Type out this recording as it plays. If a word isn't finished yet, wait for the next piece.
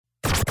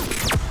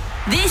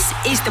This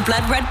is the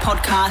Blood Red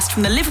podcast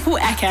from the Liverpool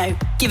Echo,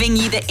 giving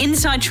you the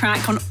inside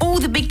track on all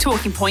the big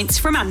talking points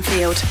from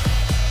Anfield.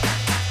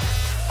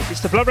 It's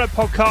the Blood Red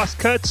podcast,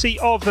 courtesy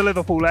of the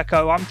Liverpool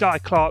Echo. I'm Guy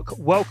Clark.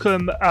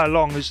 Welcome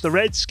along as the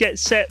Reds get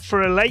set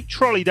for a late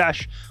trolley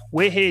dash.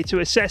 We're here to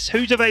assess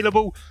who's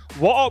available,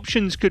 what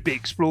options could be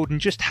explored,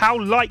 and just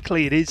how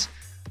likely it is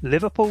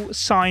Liverpool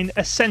sign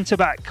a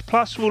centre-back.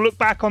 Plus, we'll look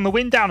back on the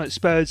win down at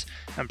Spurs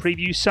and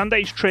preview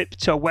Sunday's trip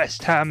to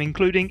West Ham,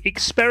 including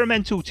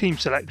experimental team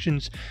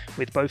selections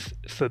with both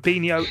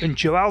Fabinho and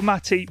Joel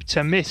Matip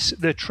to miss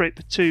the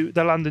trip to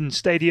the London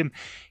Stadium.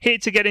 Here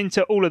to get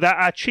into all of that,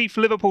 our chief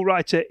Liverpool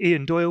writer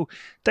Ian Doyle,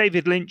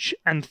 David Lynch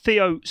and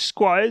Theo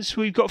Squires.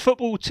 We've got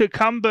football to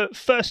come, but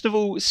first of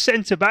all,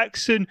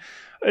 centre-backs. And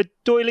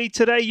Doyley,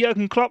 today,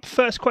 Jurgen Klopp,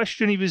 first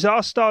question he was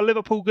asked, are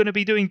Liverpool going to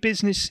be doing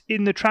business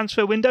in the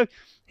transfer window?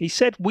 He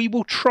said, we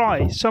will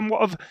try.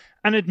 Somewhat of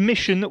an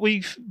admission that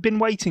we've been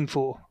waiting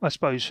for, I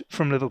suppose,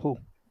 from Liverpool.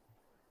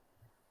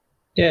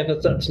 Yeah,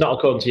 that's not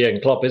according to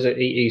Jurgen Klopp, is it?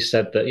 He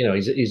said that, you know,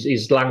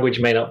 his language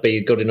may not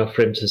be good enough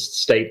for him to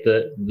state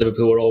that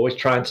Liverpool were always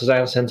trying to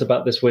sign a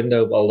centre-back this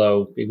window,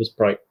 although he was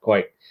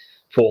quite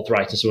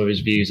forthright in some of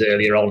his views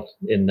earlier on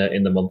in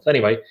the month.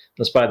 Anyway,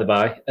 that's by the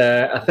by.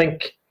 I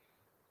think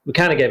we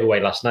kind of gave away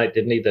last night,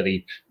 didn't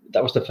he?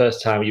 That was the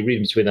first time you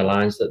read between the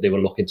lines that they were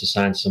looking to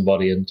sign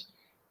somebody, and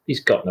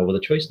he's got no other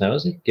choice now,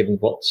 has he? Given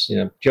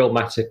Joel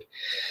Matip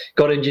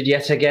got injured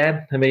yet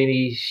again. I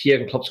mean,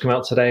 Jurgen Klopp's come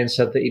out today and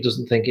said that he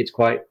doesn't think it's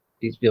quite.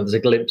 There's a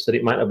glimpse that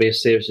it might not be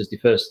as serious as they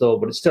first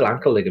thought, but it's still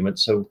ankle ligament.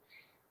 So,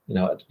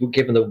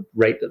 given the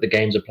rate that the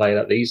games are played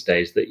at these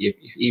days, that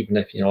even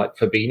if like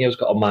Fabinho's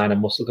got a minor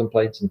muscle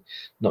complaint and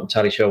not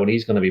entirely sure when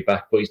he's going to be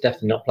back, but he's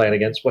definitely not playing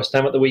against West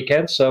Ham at the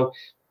weekend. So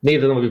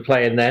neither of them will be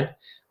playing then.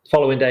 The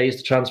following day is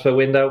the transfer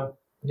window.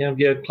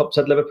 Jurgen Klopp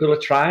said Liverpool are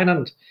trying,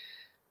 and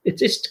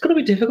it's going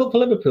to be difficult for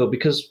Liverpool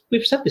because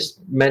we've said this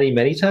many,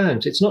 many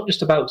times. It's not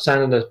just about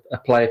signing a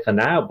player for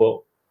now, but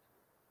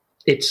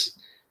it's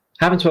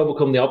having to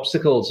overcome the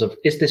obstacles of,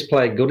 is this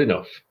player good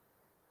enough?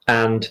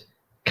 And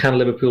can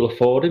Liverpool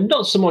afford him?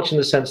 Not so much in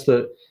the sense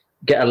that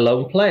get a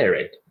lone player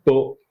in,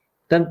 but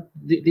then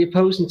the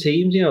opposing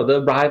teams,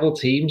 the rival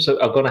teams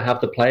are going to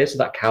have the players of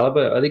that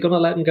calibre. Are they going to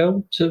let them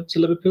go to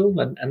Liverpool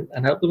and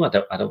help them?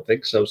 I don't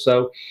think so.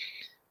 So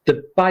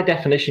they're by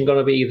definition going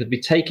to be either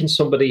taking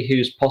somebody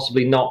who's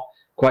possibly not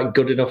quite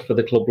good enough for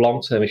the club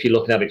long term, if you're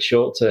looking at it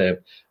short term,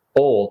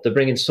 or they're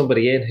bringing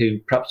somebody in who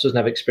perhaps doesn't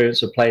have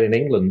experience of playing in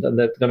England, and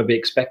they're going to be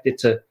expected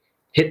to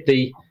hit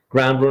the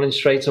ground running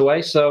straight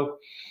away. So,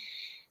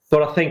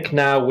 but I think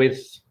now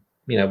with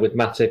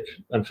Matip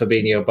and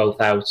Fabinho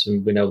both out,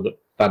 and we know that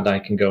Van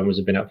Dijk and Gomez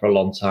have been out for a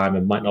long time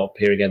and might not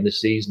appear again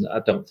this season, I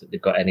don't think they've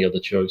got any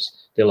other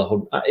choice.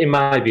 In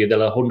my view,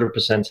 they'll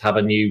 100% have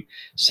a new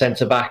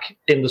centre-back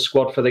in the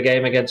squad for the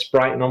game against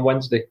Brighton on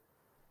Wednesday.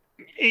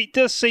 It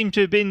does seem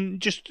to have been,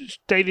 just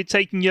David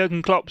taking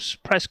Jurgen Klopp's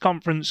press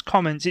conference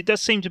comments, it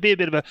does seem to be a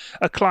bit of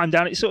a climb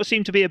down. It sort of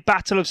seemed to be a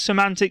battle of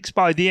semantics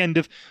by the end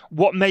of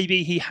what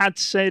maybe he had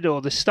said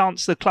or the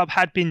stance the club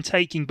had been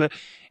taking, but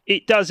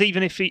it does,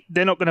 even if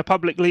they're not going to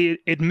publicly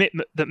admit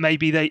that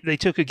maybe they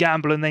took a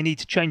gamble and they need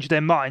to change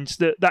their minds,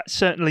 that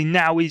certainly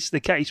now is the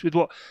case with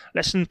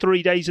less than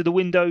 3 days of the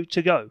window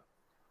to go.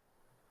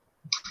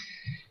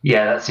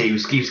 Yeah, that's it. He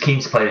was keen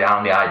to play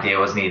down the idea,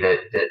 wasn't he, that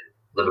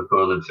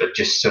Liverpool have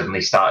just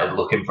suddenly started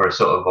looking for a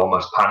sort of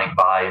almost panic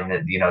buy, and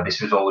that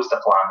this was always the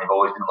plan. They've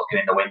always been looking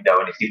in the window,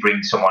 and if they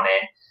bring someone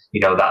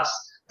in,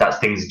 that's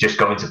things just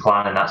going to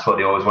plan, and that's what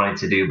they always wanted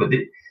to do. But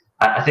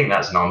I think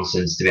that's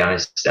nonsense, to be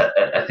honest.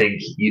 I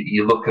think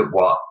you look at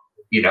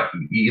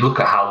you look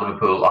at how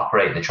Liverpool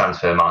operate in the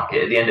transfer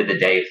market. At the end of the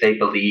day, if they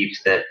believed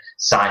that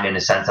signing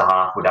a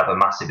centre-half would have a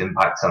massive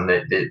impact on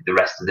the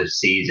rest of the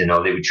season,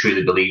 or they would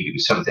truly believe it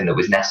was something that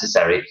was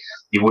necessary,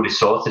 they would have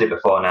sorted it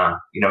before now.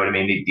 You know what I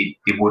mean?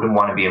 They wouldn't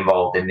want to be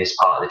involved in this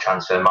part of the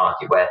transfer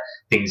market where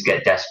things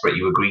get desperate,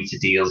 you agree to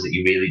deals that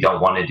you really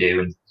don't want to do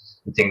and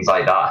things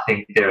like that. I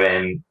think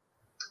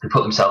they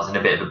put themselves in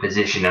a bit of a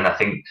position, and I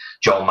think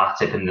Joel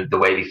Matip and the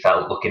way he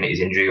felt looking at his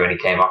injury when he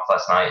came off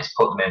last night has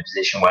put them in a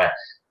position where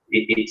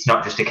it's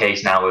not just a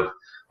case now of,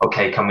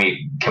 okay, can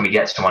we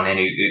get someone in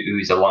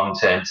who's a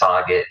long-term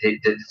target?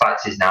 The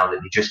fact is now that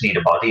they just need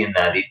a body in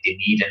there. They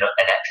need an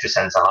extra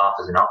centre-half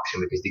as an option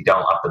because they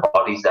don't have the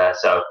bodies there.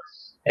 So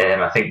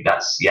I think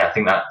that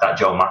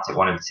Joel Matip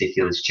one in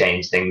particular has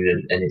changed things,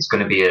 and it's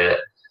going to be a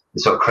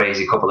sort of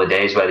crazy couple of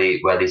days where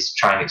they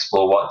try and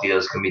explore what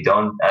deals can be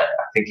done. I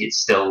think it's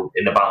still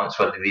in the balance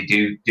whether they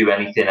do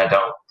anything. I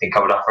don't think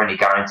I would offer any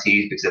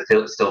guarantees because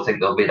I still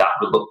think there'll be that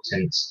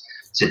reluctance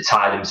to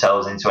tie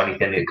themselves into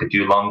anything that could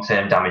do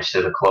long-term damage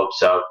to the club.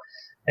 So,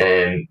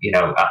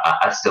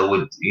 I still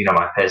would,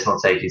 my personal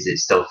take is it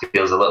still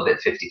feels a little bit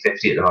 50-50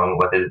 at the moment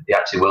whether they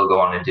actually will go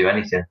on and do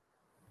anything.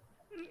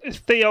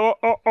 Theo,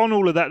 on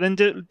all of that, then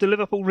do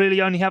Liverpool really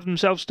only have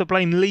themselves to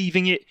blame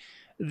leaving it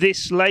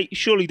this late?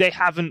 Surely they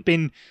haven't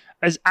been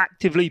as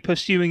actively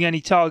pursuing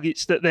any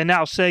targets that they're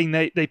now saying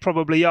they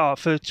probably are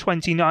for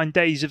 29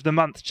 days of the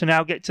month to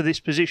now get to this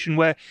position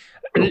where,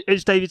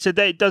 as David said,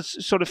 it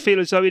does sort of feel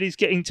as though it is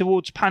getting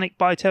towards panic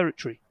buy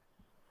territory?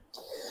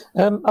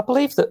 I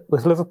believe that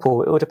with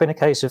Liverpool, it would have been a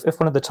case of if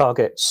one of the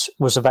targets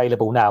was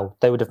available now,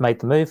 they would have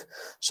made the move.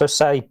 So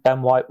say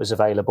Ben White was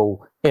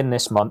available in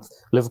this month,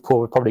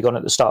 Liverpool would probably gone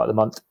at the start of the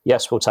month,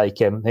 yes, we'll take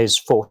him, here's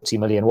 40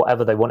 million,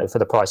 whatever they wanted for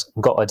the price,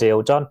 and got a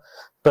deal done.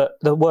 But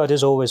the word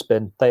has always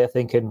been they are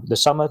thinking the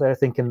summer, they're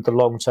thinking the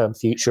long-term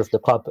future of the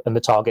club and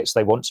the targets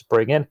they want to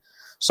bring in.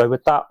 So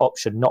with that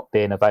option not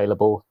being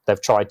available,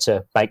 they've tried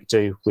to make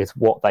do with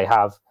what they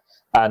have.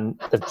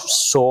 And they've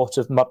sort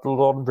of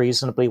muddled on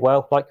reasonably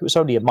well. Like it was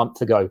only a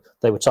month ago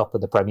they were top of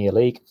the Premier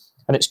League.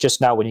 And it's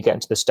just now when you get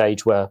into the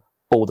stage where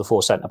all the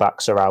 4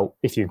 centre-backs are out,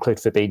 if you include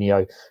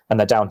Fabinho, and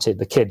they're down to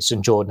the kids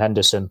and Jordan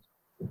Henderson,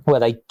 where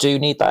they do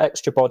need that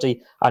extra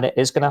body. And it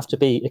is going to have to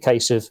be a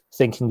case of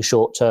thinking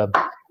short-term.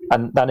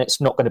 And then it's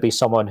not going to be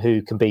someone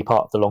who can be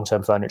part of the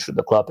long-term furniture of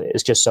the club.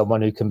 It's just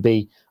someone who can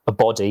be a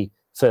body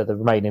for the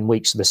remaining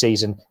weeks of the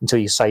season until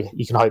you say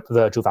you can hope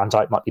Virgil van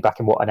Dijk might be back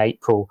in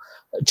April.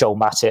 Joel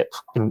Matip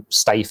can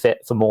stay fit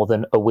for more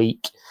than a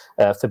week.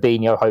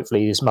 Fabinho,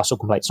 hopefully his muscle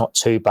complaint's not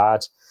too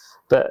bad.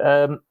 But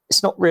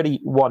it's not really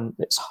one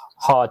that's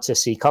hard to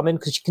see coming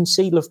because you can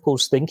see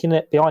Liverpool's thinking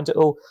it behind it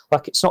all.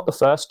 Like it's not the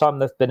first time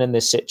they've been in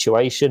this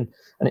situation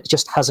and it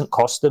just hasn't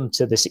cost them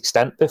to this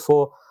extent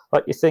before.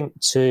 Like you think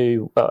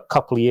to a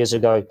couple of years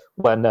ago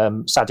when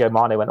Sadio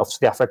Mane went off to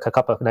the Africa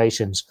Cup of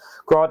Nations.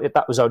 Granted,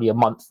 that was only a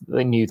month.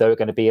 They knew they were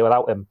going to be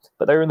without him.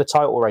 But they were in the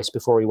title race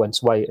before he went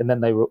away. And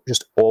then they were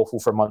just awful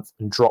for a month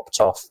and dropped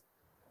off.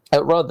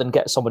 Rather than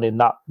get someone in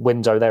that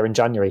window there in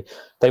January,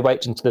 they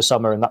waited into the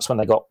summer and that's when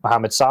they got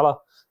Mohamed Salah.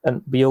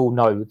 And we all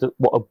know that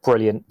what a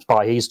brilliant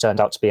buy he's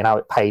turned out to be and how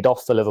it paid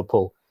off for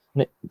Liverpool.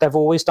 And they've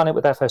always done it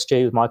with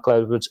FSG, with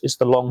Michael Edwards. It's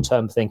the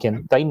long-term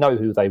thinking. They know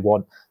who they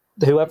want.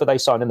 Whoever they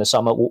sign in the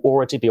summer will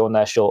already be on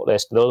their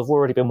shortlist. They'll have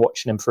already been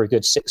watching him for a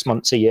good 6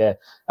 months a year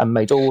and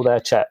made all their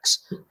checks.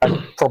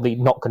 And probably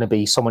not going to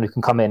be someone who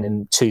can come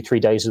in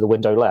 2-3 days of the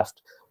window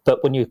left.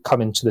 But when you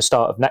come into the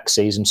start of next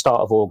season,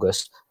 start of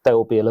August, there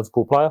will be a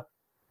Liverpool player.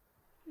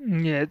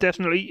 Yeah,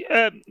 definitely.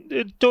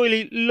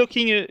 Doyley,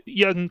 looking at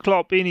Jurgen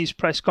Klopp in his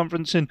press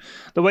conference and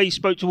the way he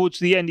spoke towards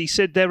the end, he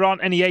said there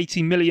aren't any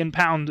 £80 million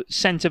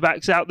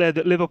centre-backs out there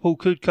that Liverpool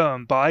could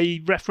come by.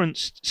 He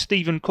referenced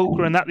Steven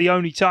Kulka and that the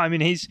only time in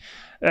his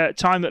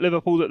time at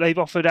Liverpool that they've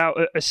offered out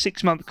a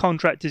 6-month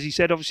contract, as he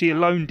said, obviously a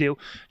loan deal.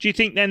 Do you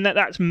think then that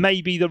that's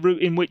maybe the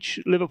route in which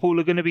Liverpool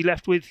are going to be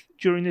left with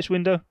during this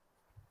window?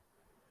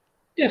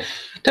 Yeah,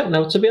 I don't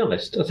know, to be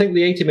honest. I think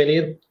the 80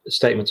 million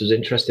statement was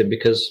interesting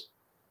because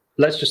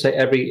let's just say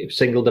every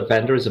single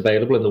defender is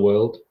available in the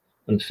world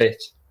and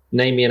fit.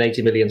 Name me an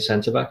 80 million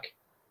centre-back.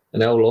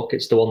 And oh, look,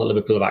 it's the one that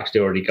Liverpool have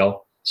actually already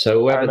got.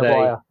 So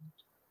whoever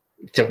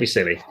don't be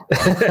silly.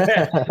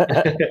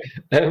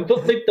 But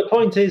the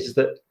point is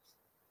that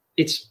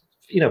it's,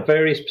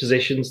 various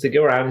positions. They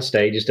go around in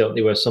stages, don't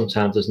they, where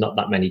sometimes there's not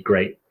that many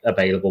great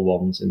available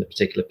ones in a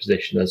particular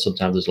position and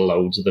sometimes there's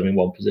loads of them in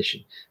one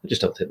position. I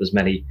just don't think there's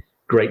many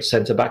great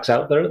centre-backs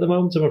out there at the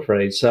moment, I'm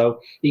afraid. So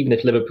even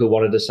if Liverpool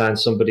wanted to sign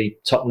somebody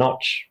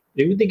top-notch,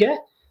 who would they get?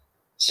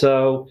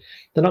 So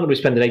they're not going to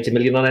be spending 80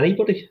 million on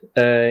anybody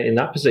in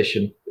that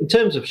position. In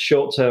terms of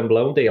short-term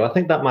loan deal, I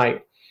think that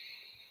might...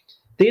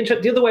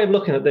 The other way of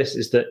looking at this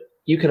is that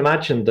you can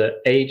imagine that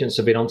agents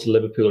have been onto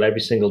Liverpool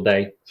every single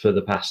day for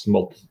the past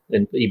month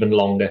and even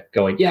longer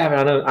going, yeah,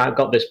 I know, I've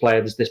got this player,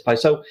 there's this player.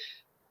 So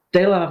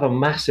they'll have a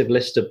massive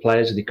list of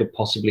players that they could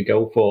possibly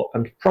go for,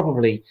 and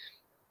probably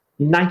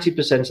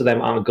 90% of them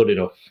aren't good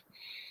enough.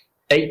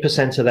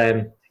 8% of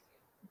them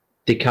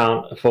they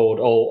can't afford,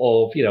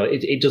 or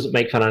it doesn't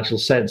make financial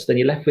sense. Then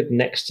you're left with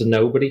next to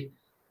nobody.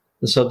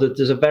 And so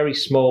there's a very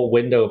small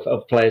window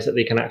of players that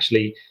they can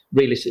actually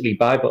realistically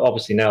buy. But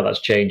obviously now that's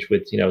changed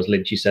with, as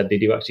Lynchy said, they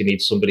do actually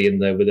need somebody in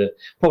there with a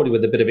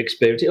bit of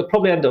experience. It'll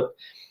probably end up,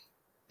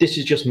 this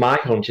is just my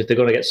hunch, if they're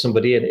going to get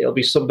somebody in, it'll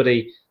be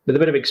somebody with a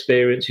bit of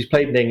experience who's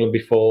played in England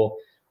before,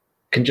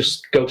 can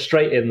just go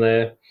straight in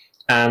there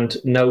and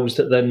knows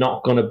that they're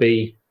not going to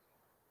be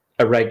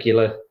a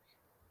regular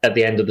at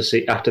the end of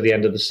after the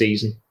end of the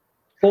season.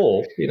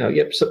 Or,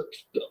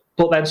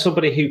 but then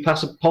somebody who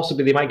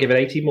possibly they might give an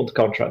 18-month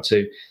contract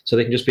to, so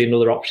they can just be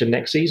another option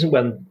next season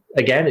when,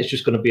 again, it's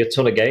just going to be a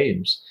ton of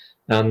games.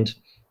 And,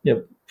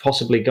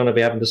 possibly going to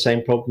be having the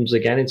same problems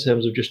again in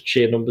terms of just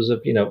sheer numbers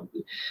of,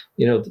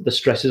 the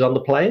stresses on the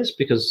players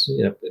because,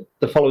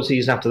 the following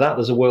season after that,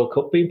 there's a World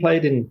Cup being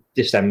played in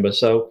December.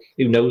 So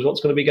who knows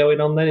what's going to be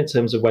going on then in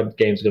terms of when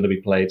games are going to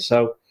be played.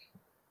 So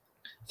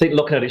I think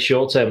looking at it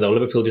short term, though,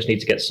 Liverpool just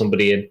need to get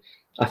somebody in.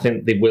 I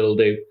think they will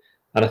do.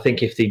 And I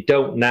think if they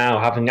don't now,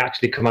 having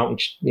actually come out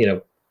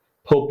and,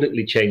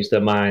 publicly change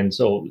their minds,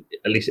 or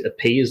at least it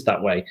appears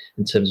that way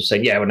in terms of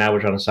saying, yeah, well, now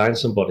we're trying to sign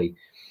somebody,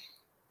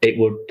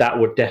 that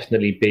would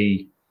definitely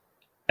be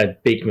a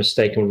big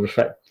mistake and would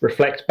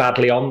reflect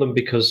badly on them,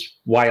 because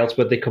why else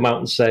would they come out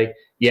and say,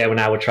 yeah, well,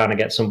 now we're trying to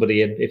get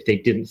somebody in if they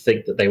didn't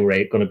think that they were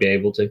going to be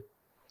able to?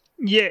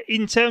 Yeah,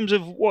 in terms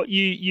of what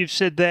you've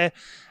said there,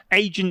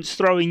 agents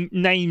throwing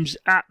names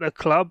at the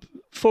club,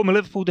 former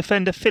Liverpool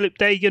defender Philip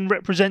Dagan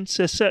represents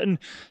a certain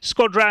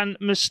Shkodran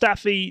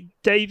Mustafi,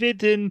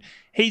 David, and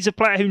he's a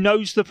player who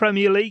knows the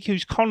Premier League,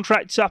 whose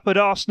contract's up at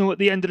Arsenal at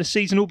the end of the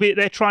season, albeit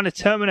they're trying to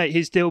terminate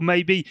his deal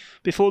maybe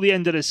before the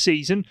end of the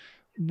season.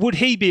 Would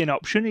he be an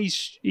option?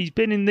 He's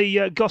been in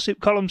the gossip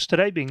columns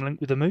today being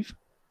linked with a move.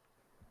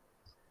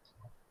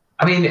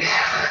 I mean,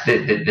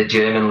 the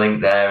German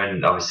link there,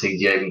 and obviously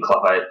Jurgen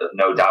Klopp, I have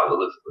no doubt,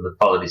 will have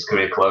followed his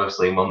career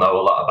closely and will know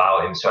a lot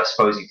about him. So I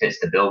suppose he fits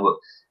the bill. But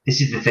this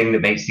is the thing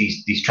that makes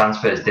these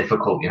transfers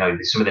difficult. You know,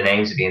 some of the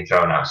names are being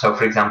thrown out. So,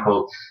 for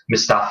example,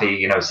 Mustafi,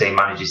 you know, say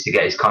manages to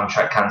get his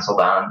contract cancelled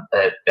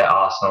at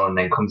Arsenal and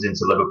then comes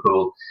into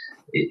Liverpool.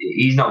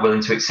 He's not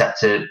willing to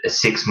accept a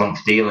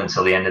 6-month deal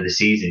until the end of the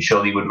season.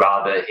 Surely he would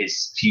rather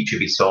his future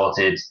be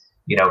sorted,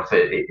 you know,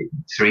 for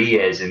 3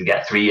 years and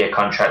get a 3-year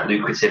contract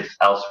lucrative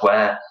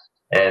elsewhere.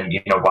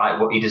 You know, why?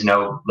 What he does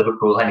know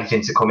Liverpool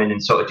anything to come in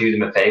and sort of do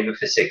them a favour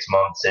for 6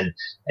 months. And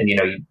you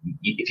know,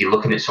 if you're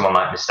looking at someone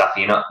like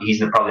Mustafi, he's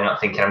probably not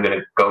thinking I'm going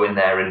to go in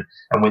there and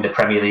win the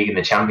Premier League and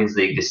the Champions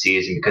League this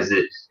season because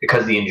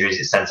the injuries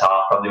at centre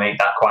half probably make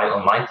that quite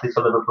unlikely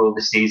for Liverpool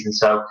this season.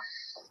 So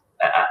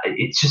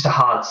it's just a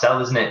hard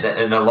sell, isn't it?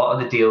 And a lot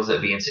of the deals that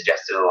are being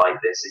suggested are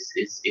like this.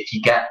 Is if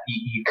you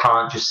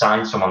can't just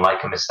sign someone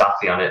like a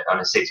Mustafi on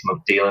a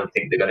 6-month deal and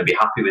think they're going to be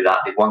happy with that.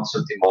 They want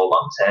something more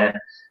long term.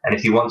 And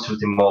if you want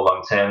something more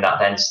long term, that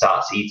then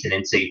starts eating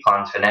into your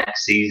plans for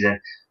next season.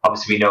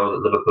 Obviously, we know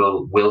that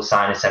Liverpool will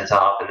sign a centre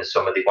half in the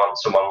summer. They want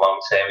someone long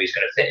term who's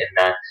going to fit in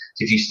there.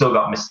 So if you've still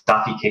got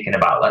Mustafi kicking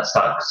about, that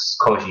starts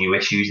causing you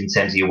issues in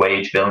terms of your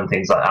wage bill and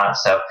things like that.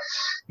 So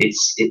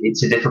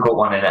it's a difficult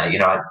one. And you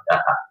know,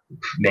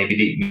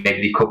 maybe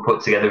they could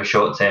put together a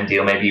short term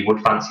deal. Maybe you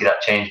would fancy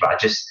that change, but I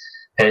just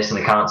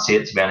personally can't see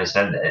it, to be honest.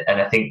 And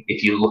I think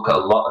if you look at a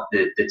lot of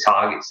the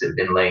targets that have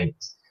been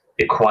linked,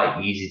 they're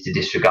quite easy to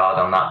disregard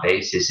on that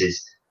basis.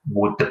 Is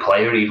would the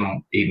player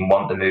even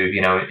want the move?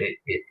 You know,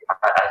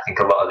 I think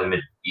a lot of them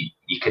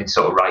you can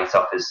sort of write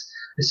off as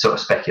sort of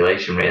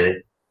speculation, really.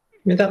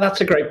 I mean,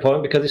 that's a great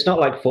point, because it's not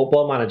like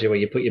Football Manager where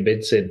you put your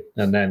bids in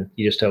and then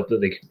you just hope that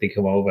they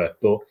come over.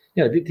 But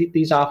you know,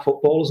 these are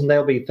footballers, and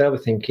they'll be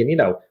thinking, you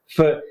know,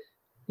 for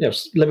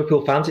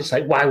Liverpool fans, it's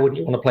like, why wouldn't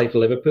you want to play for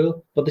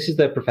Liverpool? But this is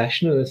their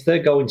profession, and if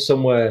they're going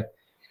somewhere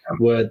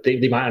where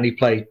they might only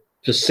play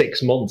for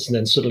 6 months and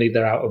then suddenly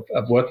they're out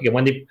of work again,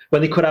 when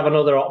they could have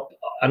another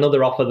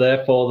offer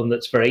there for them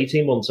that's for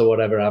 18 months or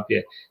whatever have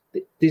you,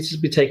 this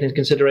will be taken into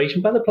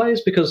consideration by the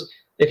players, because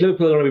if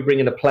Liverpool are going to be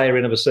bringing a player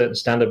in of a certain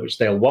standard which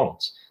they'll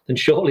want, then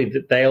surely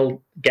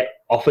they'll get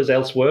offers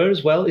elsewhere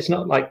as well. It's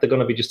not like they're going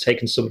to be just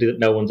taking somebody that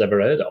no one's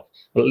ever heard of.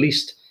 Well, at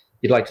least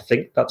you'd like to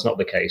think that's not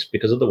the case,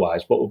 because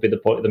otherwise, what would be the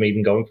point of them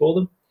even going for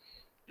them?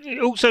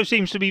 It also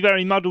seems to be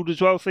very muddled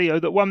as well, Theo,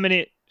 that 1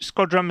 minute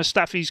Shkodran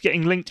Mustafi's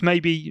getting linked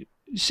maybe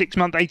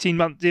 6-month,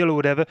 18-month deal or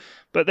whatever.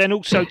 But then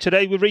also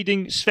today we're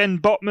reading Sven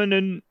Botman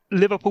and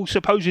Liverpool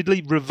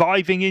supposedly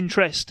reviving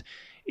interest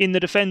in the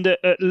defender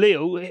at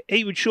Lille.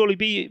 He would surely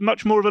be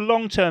much more of a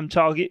long-term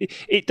target.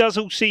 It does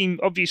all seem,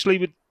 obviously,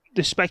 with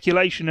the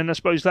speculation, and I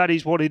suppose that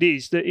is what it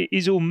is, that it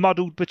is all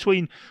muddled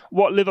between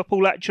what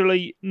Liverpool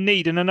actually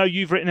need. And I know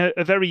you've written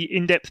a very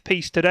in-depth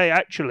piece today,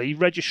 actually.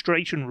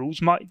 Registration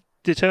rules might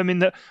determine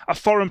that a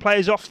foreign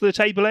player's off the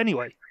table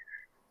anyway.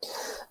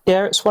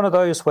 Yeah, it's one of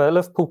those where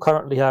Liverpool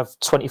currently have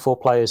 24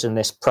 players in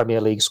this Premier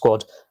League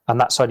squad, and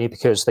that's only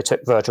because they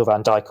took Virgil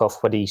van Dijk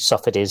off when he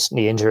suffered his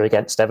knee injury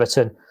against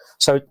Everton.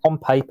 So on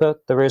paper,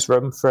 there is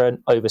room for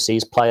an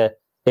overseas player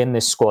in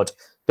this squad.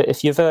 But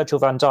if you're Virgil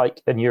van Dijk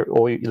and you're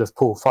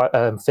Liverpool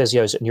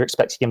physios and you're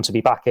expecting him to be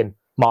back in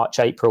March,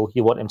 April,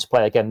 you want him to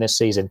play again this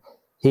season,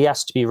 he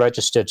has to be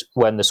registered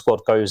when the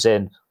squad goes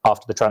in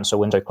after the transfer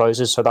window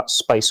closes. So that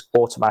space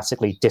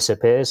automatically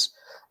disappears.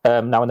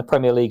 Now, in the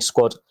Premier League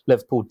squad,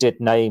 Liverpool did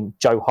name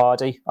Joe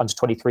Hardy,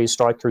 under-23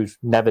 striker, who's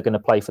never going to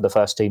play for the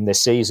first team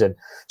this season.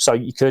 So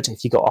you could,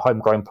 if you got a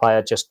homegrown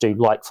player, just do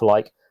like for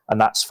like, and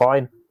that's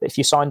fine. But if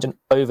you signed an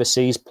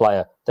overseas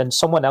player, then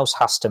someone else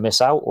has to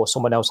miss out or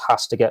someone else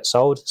has to get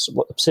sold. It's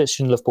what the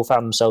position Liverpool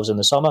found themselves in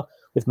the summer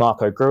with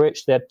Marco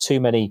Grujic. They had too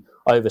many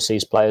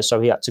overseas players,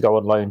 so he had to go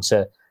on loan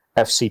to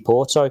FC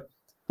Porto.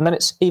 And then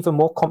it's even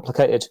more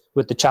complicated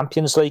with the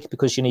Champions League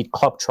because you need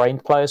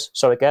club-trained players.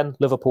 So again,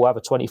 Liverpool have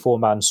a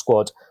 24-man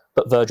squad,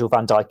 but Virgil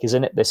van Dijk is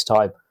in it this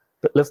time.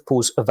 But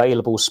Liverpool's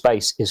available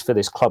space is for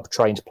this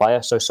club-trained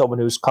player, so someone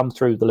who's come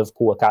through the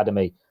Liverpool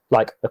Academy,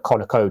 like a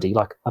Conor Cody,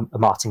 like a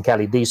Martin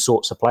Kelly, these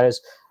sorts of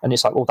players. And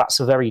it's like, well, that's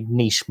a very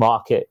niche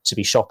market to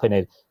be shopping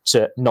in,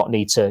 to not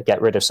need to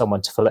get rid of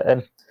someone to fill it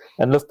in.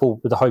 And Liverpool,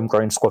 with a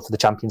homegrown squad for the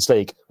Champions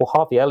League, well,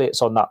 Harvey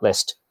Elliott's on that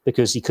list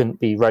because he couldn't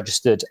be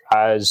registered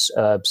as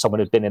someone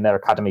who'd been in their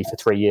academy for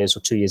 3 years or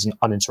 2 years and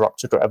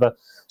uninterrupted or whatever.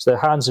 So their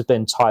hands have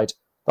been tied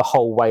the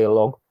whole way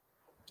along.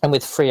 And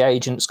with free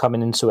agents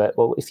coming into it,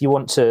 well, if you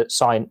want to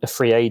sign a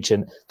free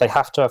agent, they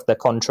have to have their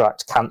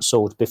contract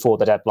cancelled before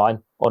the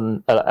deadline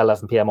on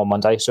 11 p.m. on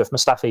Monday. So if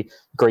Mustafi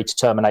agreed to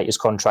terminate his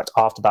contract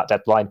after that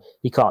deadline,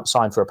 he can't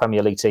sign for a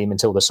Premier League team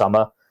until the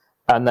summer.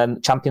 And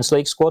then Champions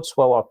League squads,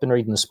 well, I've been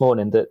reading this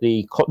morning that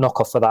the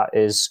knockoff for that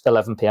is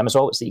 11 p.m. as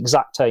well. It's the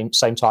exact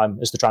same time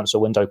as the transfer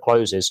window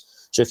closes.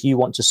 So if you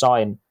want to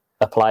sign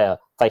a player,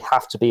 they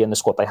have to be in the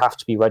squad. They have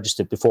to be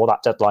registered before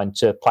that deadline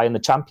to play in the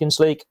Champions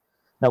League.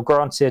 Now,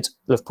 granted,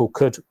 Liverpool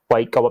could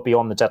go up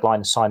beyond the deadline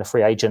and sign a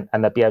free agent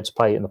and they'd be able to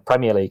play in the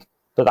Premier League,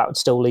 but that would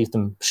still leave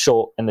them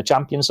short in the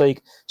Champions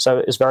League. So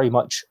it is very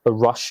much a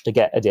rush to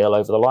get a deal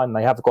over the line.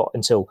 They have got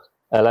until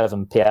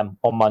 11 p.m.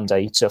 on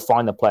Monday to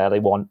find the player they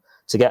want,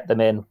 to get them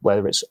in,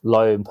 whether it's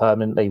loan,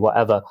 permanently,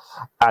 whatever.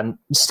 And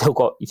still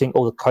got, you think,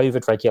 all the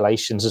COVID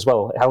regulations as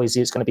well. How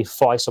easy it's going to be to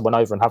fly someone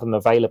over and have them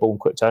available and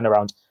quick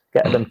turnaround,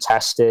 getting them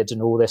tested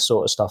and all this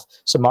sort of stuff.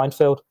 It's a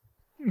minefield.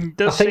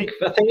 I think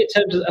in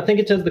terms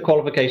of the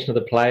qualification of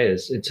the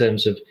players, in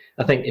terms of,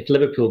 I think if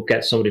Liverpool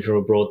get somebody from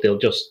abroad, they'll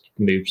just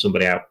move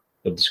somebody out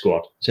of the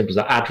squad. Simple as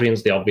that.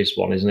 Adrian's the obvious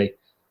one, isn't he?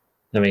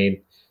 I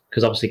mean,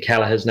 because obviously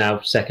Kelleher's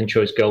now second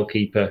choice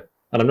goalkeeper,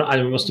 and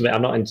I must admit, I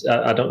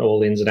don't know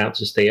all the ins and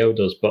outs as Theo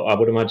does, but I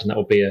would imagine that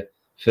would be a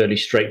fairly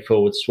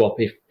straightforward swap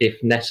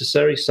if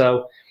necessary.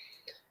 So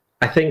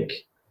I think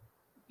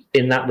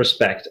in that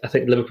respect, I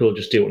think Liverpool will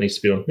just do what needs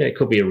to be done. Yeah, it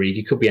could be Origi,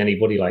 it could be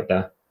anybody like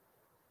that.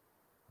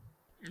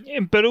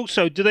 But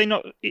also, do they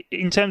not,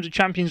 in terms of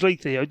Champions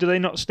League, Theo, do they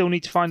not still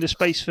need to find a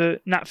space for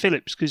Nat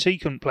Phillips because he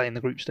couldn't play in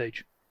the group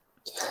stage?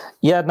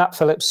 Yeah, Nat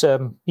Phillips,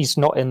 he's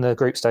not in the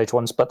group stage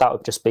ones, but that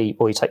would just be,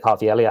 well, you take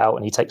Harvey Elliott out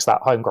and he takes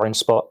that homegrown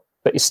spot,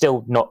 but he's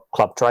still not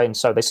club trained,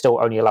 so they're still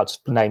only allowed to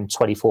name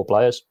 24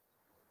 players.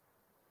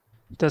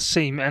 It does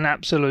seem an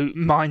absolute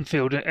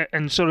minefield,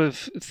 and sort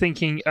of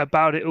thinking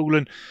about it all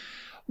and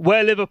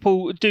where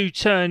Liverpool do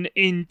turn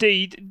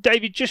indeed.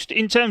 David, just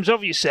in terms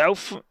of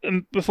yourself,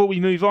 and before we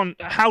move on,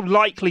 how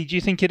likely do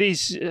you think it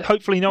is?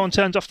 Hopefully no one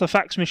turns off the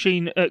fax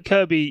machine at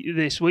Kirkby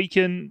this week,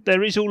 and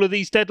there is all of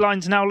these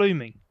deadlines now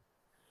looming.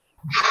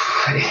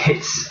 I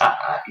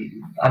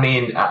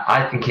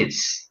think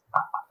it's...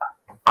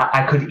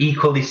 I could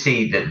equally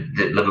see that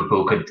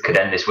Liverpool could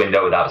end this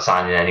window without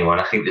signing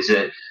anyone. I think there's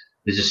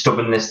a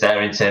stubbornness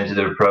there in terms of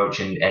their approach,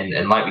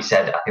 and like we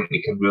said, I think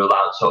we can rule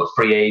out sort of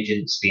free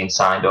agents being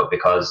signed up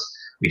because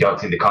we don't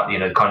think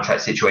the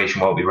contract situation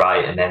won't be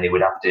right, and then they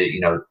would have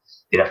to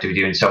they'd have to be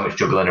doing so much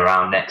juggling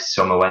around next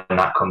summer when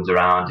that comes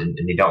around, and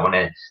they don't want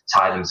to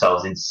tie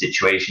themselves into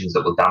situations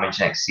that will damage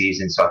next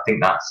season. So I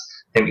think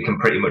we can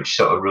pretty much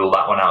sort of rule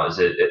that one out as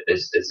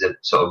a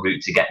sort of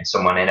route to getting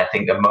someone in. I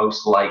think the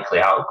most likely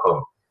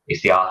outcome,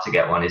 if they are to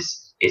get one,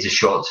 is a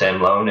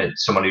short-term loan at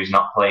someone who's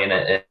not playing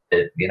at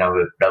a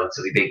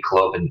relatively big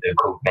club and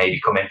could maybe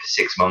come in for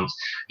 6 months.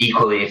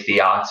 Equally, if they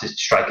are to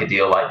strike a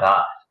deal like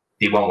that,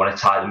 they won't want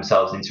to tie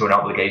themselves into an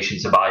obligation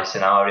to buy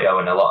scenario,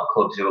 and a lot of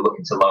clubs who are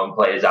looking to loan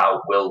players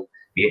out will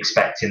be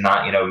expecting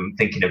that. I'm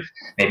thinking of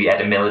maybe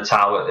Eder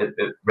Militao at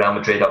Real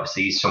Madrid.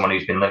 Obviously, he's someone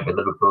who's been linked with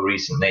Liverpool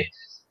recently.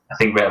 I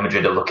think Real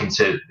Madrid are looking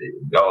to,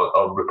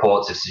 or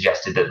reports have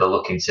suggested that they're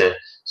looking to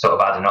sort of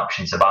add an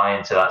option to buy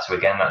into that. So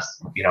again,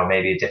 that's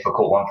maybe a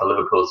difficult one for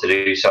Liverpool to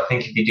do. So I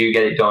think if they do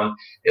get it done,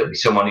 it'll be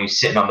someone who's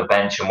sitting on the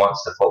bench and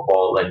wants the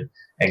football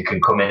and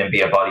can come in and be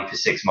a body for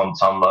 6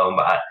 months on loan.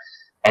 But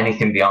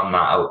anything beyond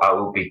that, I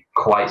will be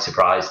quite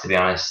surprised, to be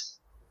honest.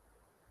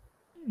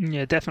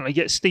 Yeah, definitely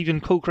get Stephen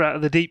Coulker out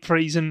of the deep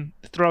freeze and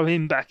throw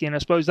him back in. I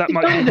suppose that he's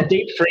might be in the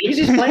deep freeze.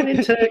 He's playing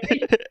in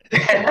Turkey.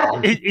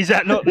 Is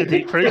that not the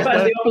deep freeze?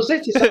 That's the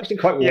opposite. It's actually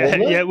quite warm.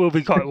 Yeah, it will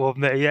be quite warm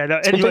there. Yeah,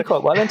 no, It's been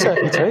quite well in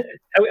Turkey too.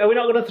 Are we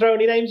not going to throw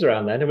any names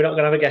around then? Are we not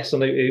going to have a guess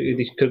on who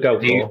they could go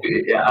for?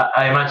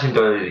 I imagine,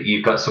 though,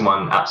 you've got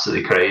someone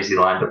absolutely crazy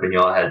lined up in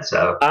your head.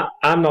 So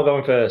I'm not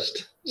going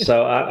first.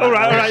 So all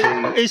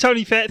right. It's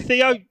only fair.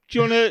 Theo, do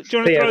you want to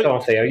Theo, come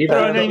on, Theo. You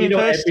know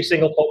every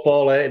single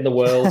footballer in the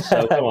world,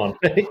 so come on.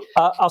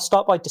 I'll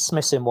start by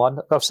dismissing one.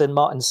 I've seen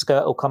Martin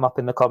Skirt will come up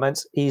in the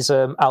comments. He's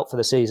out for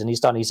the season. He's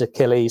done his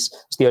Achilles.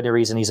 It's the only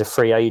reason he's a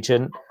free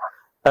agent.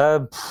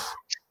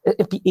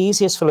 It'd be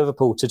easiest for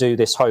Liverpool to do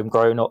this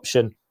homegrown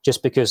option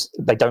just because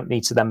they don't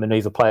need to then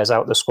manoeuvre players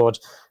out of the squad.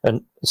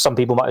 And some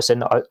people might have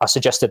said, I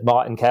suggested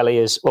Martin Kelly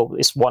as, well,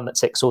 it's one that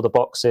ticks all the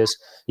boxes.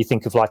 You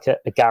think of like a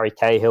Gary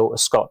Cahill, a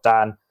Scott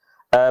Dan.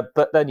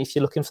 But then if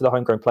you're looking for the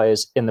homegrown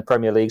players in the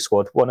Premier League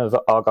squad, one of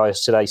our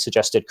guys today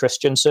suggested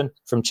Christensen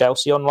from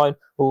Chelsea on loan.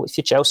 Well, if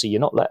you're Chelsea,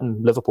 you're not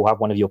letting Liverpool have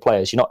one of your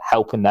players. You're not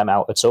helping them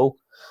out at all.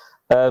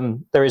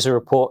 There is a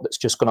report that's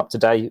just gone up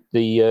today.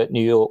 The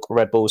New York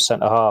Red Bulls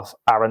centre-half,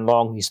 Aaron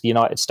Long, he's the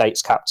United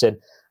States captain.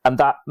 And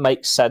that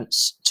makes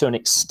sense to an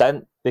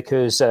extent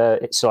because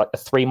it's like a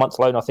 3-month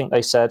loan, I think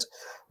they said,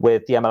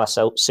 with the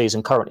MLS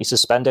season currently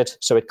suspended.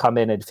 So he'd come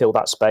in and fill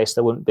that space.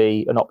 There wouldn't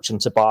be an option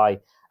to buy.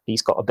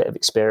 He's got a bit of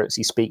experience.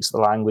 He speaks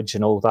the language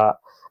and all that.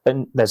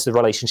 And there's the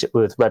relationship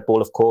with Red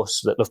Bull, of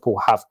course, that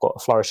Liverpool have got a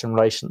flourishing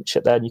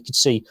relationship there. And you can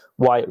see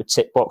why it would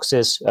tick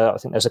boxes. I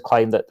think there's a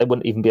claim that there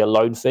wouldn't even be a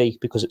loan fee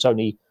because it's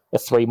only a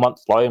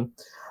 3-month loan.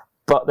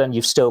 But then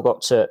you've still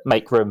got to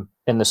make room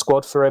in the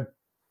squad for him.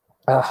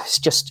 It's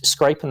just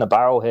scraping the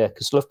barrel here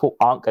because Liverpool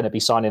aren't going to be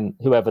signing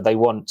whoever they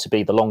want to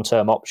be the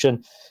long-term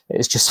option.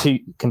 It's just who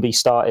can be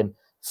starting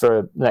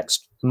for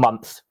next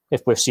month,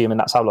 if we're assuming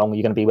that's how long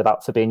you're going to be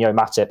without Fabinho,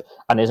 Matip,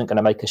 and isn't going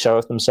to make a show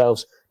of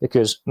themselves.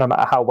 Because no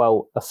matter how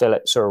well a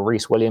Phillips or a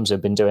Reece Williams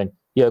have been doing,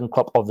 Jurgen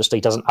Klopp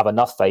obviously doesn't have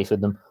enough faith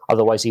in them.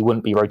 Otherwise, he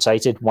wouldn't be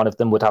rotated. One of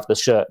them would have the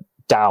shirt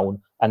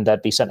down and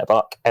they'd be centre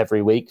back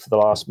every week for the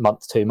last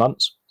month, 2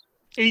 months.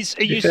 Are you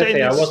saying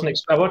Theo,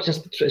 I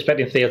wasn't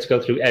expecting Theo to go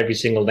through every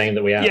single name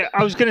that we have. Yeah,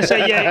 I was going to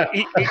say,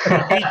 he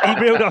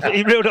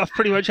reeled off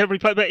pretty much every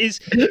player. But is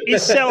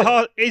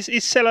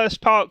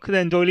Selhurst Park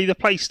then, Doyley, the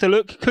place to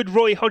look? Could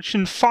Roy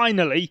Hodgson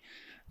finally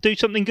do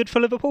something good for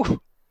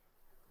Liverpool?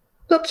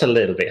 That's a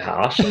little bit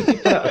harsh. He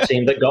put out a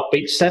team that got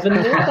beat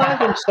 7-0 by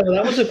them, so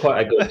that was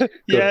quite a good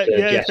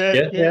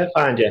gesture. Yeah,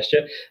 fine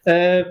gesture.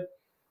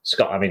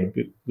 Scott, I mean,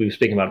 we were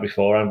speaking about it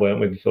before, weren't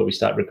we, before we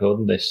started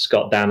recording this?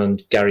 Scott Dan and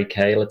Gary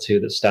Cahill are two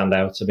that stand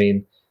out. I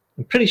mean,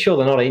 I'm pretty sure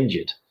they're not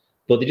injured,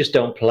 but they just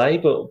don't play.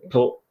 But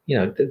you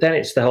know, then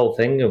it's the whole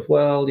thing of,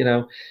 well, you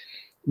know,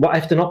 what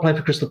if they're not playing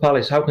for Crystal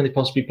Palace? How can they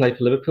possibly play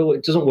for Liverpool?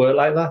 It doesn't work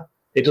like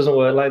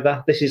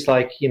that. This is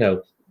like, you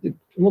know, I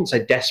wouldn't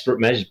say desperate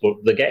measures, but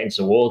they're getting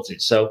towards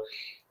it. So,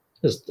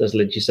 as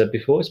Lynchy said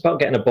before, it's about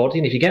getting a body.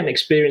 And if you get an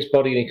experienced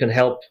body and you can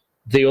help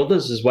the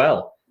others as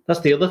well,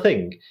 that's the other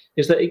thing,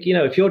 is that, you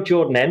know, if you're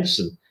Jordan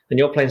Henderson and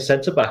you're playing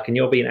centre-back and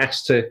you're being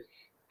asked to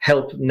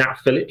help Nat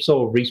Phillips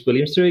or Reece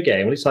Williams through a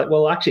game, well, it's like,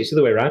 well, actually, it's the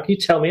other way around. Can you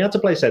tell me how to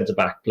play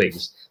centre-back,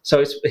 please?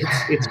 So it's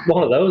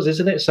one of those,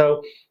 isn't it?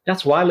 So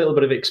that's why a little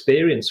bit of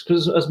experience.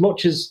 Because as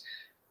much as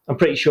I'm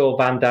pretty sure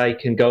Van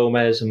Dijk and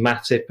Gomez and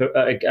Matip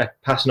are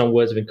passing on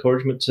words of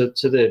encouragement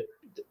to the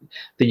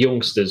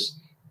youngsters,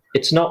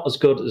 it's not as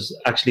good as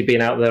actually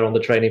being out there on the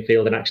training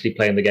field and actually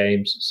playing the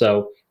games.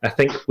 So I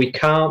think we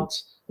can't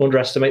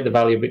underestimate the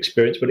value of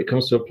experience when it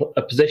comes to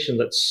a position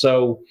that's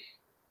so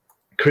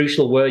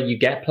crucial, where you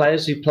get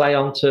players who play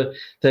on to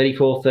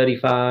 34,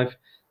 35.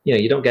 You know,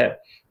 you don't get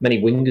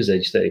many wingers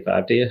age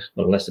 35, do you?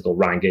 Well, unless they're called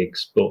Ryan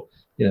Giggs. But,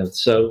 you know,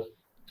 so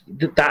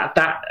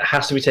that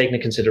has to be taken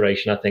into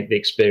consideration, I think, the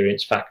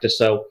experience factor.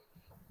 So,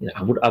 you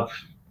know, I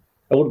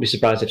wouldn't be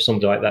surprised if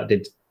somebody like that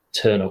did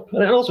turn up.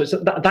 And also,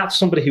 that's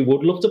somebody who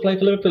would love to play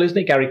for Liverpool, isn't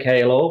it? Gary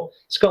Cahill or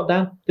Scott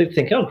Dan. They'd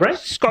think, oh, great.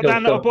 Scott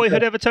Dan, not a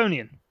boyhood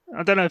Evertonian.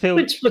 I don't know if he'll...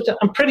 But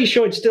I'm pretty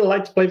sure he'd still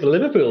like to play for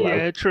Liverpool, though.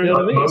 Yeah, true. You know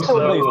what I mean? Most of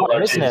them,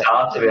 isn't it?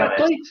 To be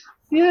honest.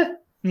 Yeah.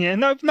 Yeah,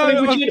 no.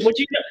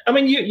 I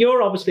mean,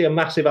 you're obviously a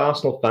massive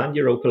Arsenal fan,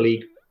 Europa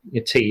League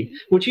team.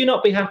 Would you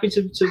not be happy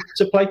to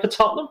play for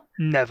Tottenham?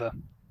 Never.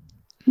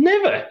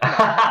 Never.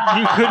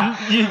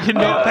 You could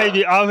not pay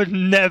me. I would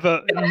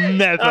never.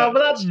 Oh, but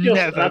that's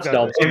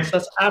nonsense.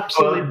 That's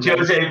absolutely.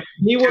 Jose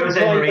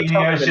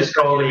Mourinho is just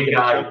calling you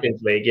guys.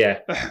 Champions League, yeah.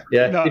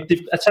 No.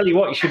 I tell you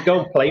what, you should go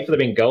and play for them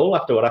in goal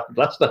after what happened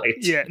last night.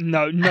 Yeah,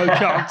 no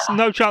chance,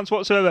 no chance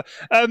whatsoever.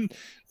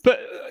 But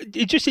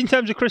just in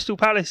terms of Crystal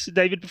Palace,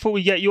 David, before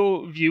we get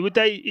your view,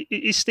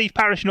 is Steve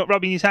Parish not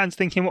rubbing his hands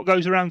thinking what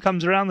goes around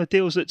comes around? The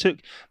deals that took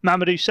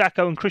Mamadou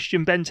Sakho and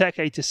Christian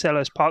Benteke to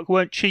Selhurst Park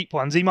weren't cheap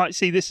ones. He might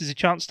see this as a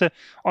chance to,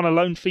 on a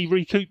loan fee,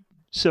 recoup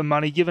some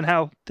money, given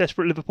how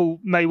desperate Liverpool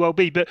may well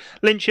be. But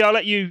Lynchy, I'll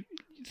let you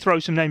throw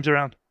some names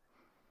around.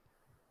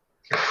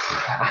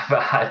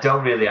 I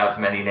don't really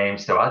have many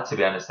names to add, to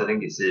be honest. I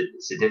think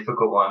it's a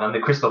difficult one. And the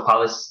Crystal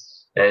Palace...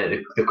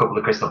 the couple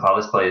of Crystal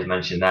Palace players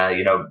mentioned there,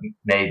 you know,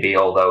 maybe,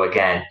 although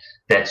again,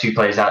 they're two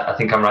players that I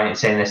think I'm right in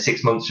saying they're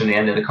 6 months from the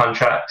end of the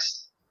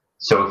contracts.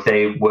 So if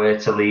they were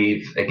to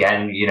leave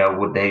again, you know,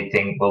 would they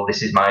think, well,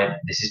 this is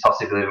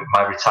possibly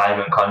my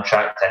retirement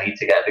contract, I need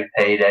to get a big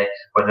payday,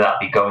 whether that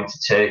be going to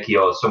Turkey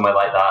or somewhere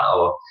like that,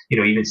 or, you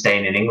know, even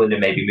staying in England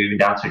and maybe moving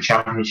down to a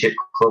Championship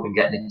club and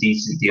getting a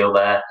decent deal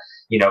there.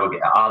 You know,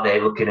 are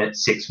they looking at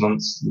 6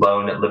 months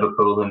loan at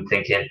Liverpool and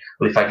thinking,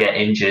 well, if I get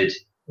injured,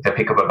 if I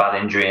pick up a bad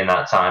injury in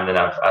that time, then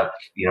I've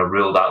you know,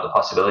 ruled out the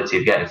possibility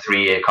of getting a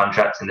 3-year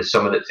contract in the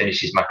summer that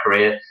finishes my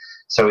career.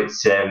 So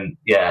it's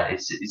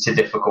it's a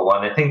difficult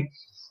one. I think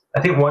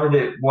one of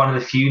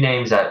the few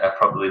names I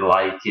probably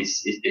like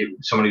is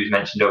someone who's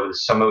mentioned over the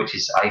summer, which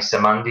is Issa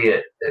Mandi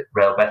at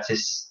Real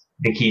Betis.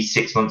 I think he's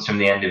 6 months from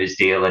the end of his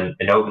deal, and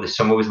over the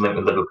summer was linked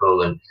with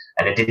Liverpool, and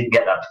I didn't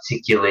get that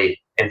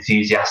particularly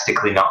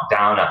enthusiastically knocked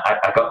down.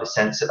 I got the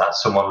sense that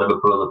that's someone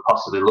Liverpool had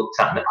possibly looked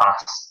at in the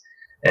past.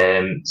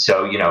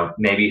 So, you know,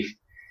 maybe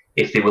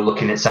if they were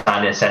looking at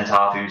signing a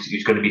centre-half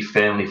who's going to be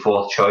firmly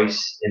fourth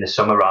choice in the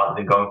summer rather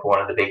than going for one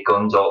of the big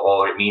guns,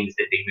 or it means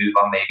that they move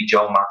on maybe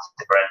Joel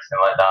Matip or anything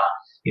like that,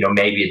 you know,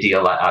 maybe a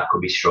deal like that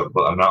could be struck.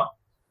 But I'm not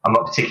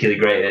particularly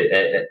great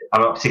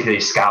I'm not particularly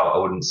a scout, I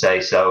wouldn't say.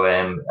 So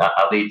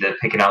I'll leave the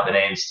picking out the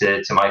names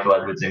to Michael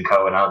Edwards and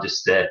co, and I'll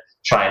just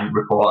try and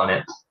report on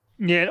it.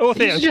 Yeah, or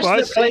Theo's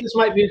just players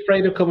might be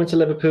afraid of coming to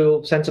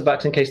Liverpool centre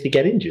backs in case they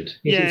get injured.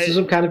 There's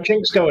some kind of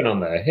chinks going on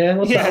there. Yeah,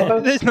 what's that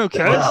about? There's no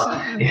curse.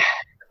 Well, yeah.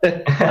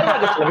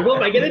 Liverpool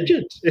might get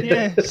injured.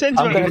 Yeah, even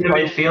the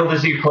midfielders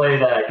who play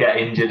there get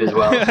injured as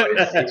well. So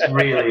it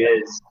really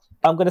is.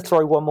 I'm going to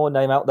throw one more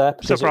name out there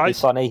because it'll be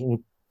funny. And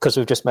because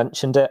we've just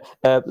mentioned it.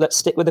 Let's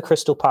stick with the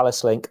Crystal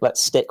Palace link.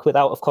 Let's stick with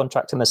out of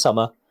contract in the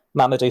summer.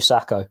 Mamadou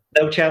Sakho.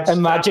 No chance.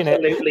 Imagine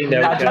Absolutely it. No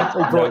Imagine chance.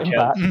 if they brought him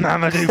back.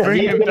 Mamadou,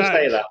 bring him back.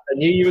 Say that. I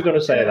knew you were going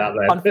to say that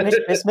then. Unfinished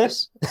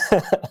business.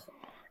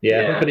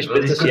 Unfinished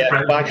business.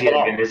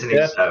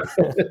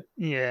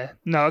 Yeah,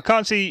 no, I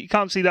can't see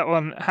that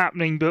one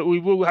happening. But we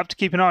will have to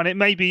keep an eye on it.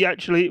 Maybe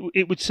actually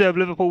it would serve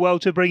Liverpool well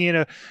to bring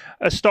in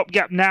a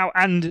stopgap now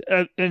and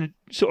a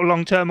sort of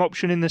long-term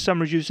option in the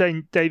summer, as you were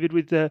saying, David,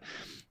 with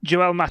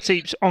Joel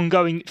Matip's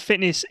ongoing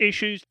fitness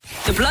issues.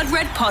 The Blood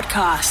Red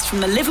Podcast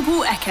from the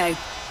Liverpool Echo.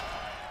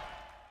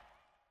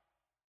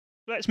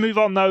 Let's move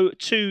on, though,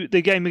 to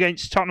the game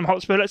against Tottenham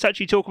Hotspur. Let's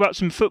actually talk about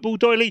some football.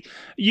 Doyley,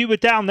 you were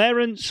down there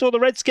and saw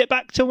the Reds get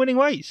back to winning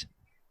ways.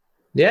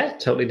 Yeah,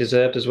 totally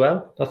deserved as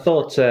well. I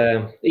thought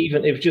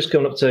even it was just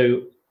coming up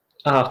to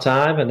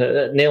half-time and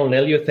at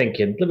 0-0, you're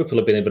thinking, Liverpool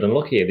have been a bit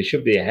unlucky here. They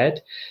should be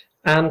ahead.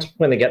 And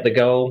when they get the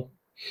goal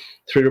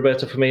through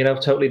Roberto Firmino,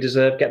 totally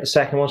deserved. Get the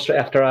second one straight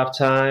after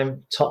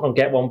half-time. Tottenham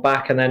get one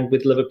back. And then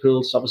with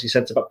Liverpool's obviously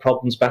centre-back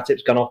problems,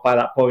 Matip's gone off by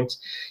that point.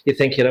 You're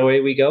thinking, oh,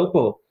 here we go.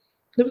 But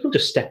Liverpool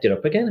just stepped it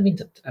up again.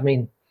 I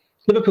mean,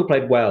 Liverpool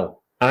played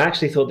well. I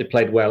actually thought they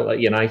played well at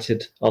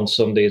United on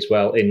Sunday as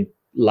well in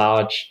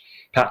large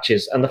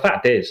patches. And the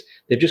fact is,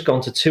 they've just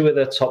gone to two of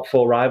their top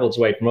four rivals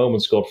away from home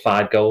and scored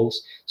 5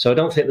 goals. So I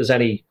don't think there's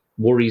any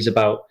worries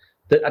about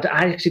that.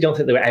 I actually don't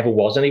think there ever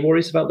was any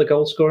worries about the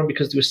goal scoring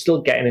because they were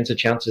still getting into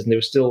chances and they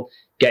were still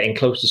getting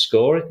close to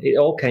scoring. It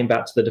all came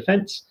back to the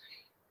defence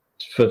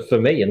for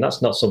me, and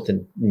that's not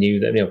something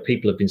new. That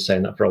people have been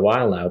saying that for a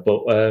while now,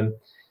 but.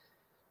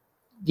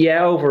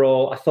 Yeah,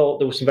 overall, I thought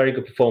there were some very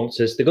good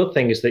performances. The good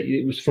thing is that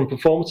it was from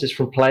performances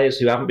from players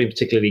who haven't been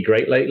particularly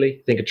great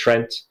lately. Think of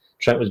Trent.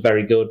 Trent was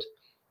very good.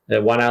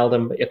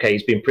 Wijnaldum, okay,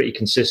 he's been pretty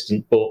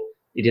consistent, but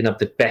he didn't have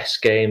the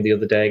best game the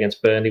other day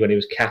against Burnley when he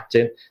was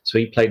captain, so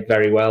he played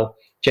very well.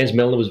 James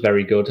Milner was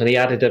very good, and he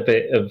added a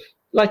bit of,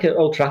 like at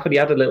Old Trafford, he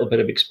added a little bit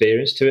of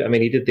experience to it. I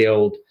mean, he did there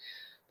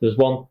was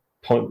one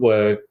point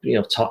where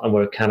Tottenham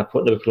were kind of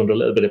putting Liverpool under a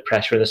little bit of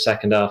pressure in the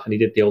second half, and he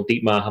did the old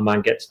Dietmar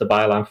Hamann get to the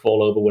byline,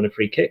 fall over, win a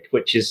free kick,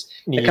 which is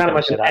I can't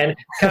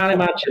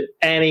imagine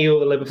any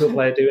other Liverpool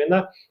player doing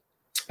that.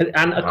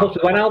 And of course,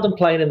 when Wijnaldum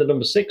playing in the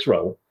number 6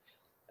 role,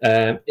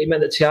 it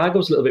meant that Thiago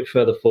was a little bit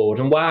further forward,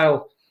 and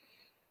while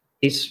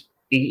he's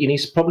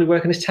probably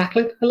working his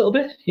tackling a little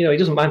bit, he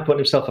doesn't mind putting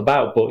himself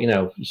about, but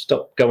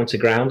stop going to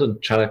ground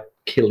and trying to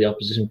kill the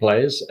opposition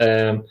players.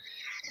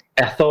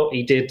 I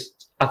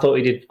thought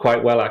he did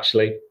quite well,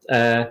 actually.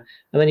 And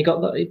then you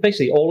got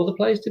basically all of the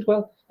players did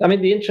well. I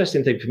mean, the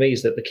interesting thing for me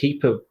is that the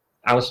keeper,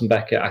 Alisson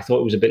Becker, I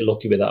thought he was a bit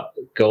lucky with that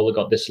goal that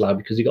got disallowed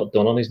because he got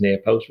done on his near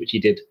post, which he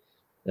did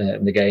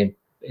in the game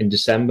in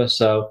December.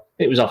 So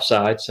it was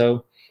offside.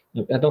 So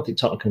I don't think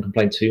Tottenham can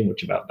complain too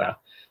much about that.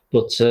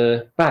 But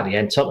by the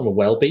end, Tottenham were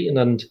well beaten.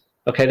 And,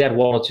 okay, they had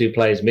 1 or 2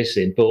 players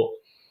missing, but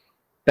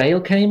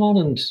Bale came on,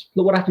 and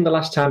look what happened the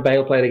last time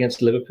Bale played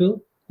against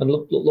Liverpool. And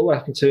look what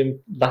happened to him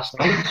last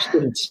night.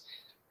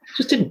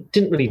 He just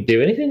didn't really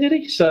do anything, did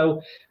he? So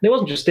and it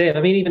wasn't just him.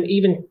 I mean,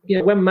 even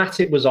when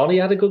Matip was on, he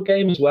had a good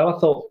game as well. I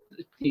thought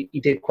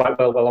he did quite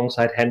well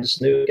alongside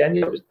Henderson, who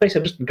again, basically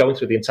I've just been going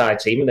through the entire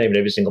team and naming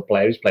every single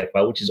player who's played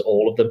well, which is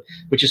all of them,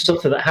 which is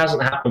something that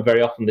hasn't happened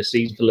very often this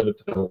season for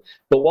Liverpool.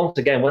 But once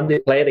again, when they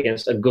played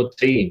against a good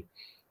team,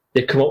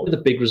 they've come up with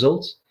a big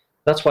result.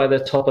 That's why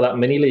they're top of that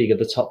mini league of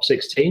the top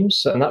 6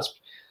 teams, and that's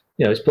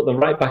it's put them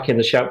right back in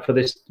the shout for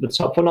the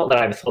top 4. Not that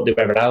I ever thought they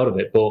were ever out of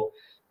it, but.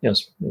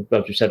 As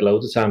we've said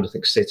loads of times, I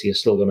think City is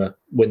still going to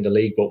win the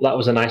league. But that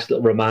was a nice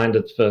little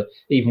reminder for,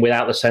 even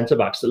without the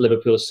centre-backs, that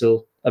Liverpool is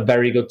still a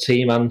very good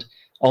team and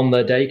on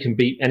their day can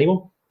beat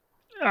anyone.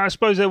 I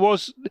suppose it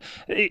was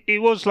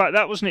like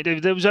that, wasn't it,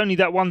 David? There was only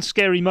that one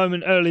scary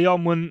moment early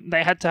on when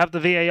they had to have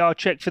the VAR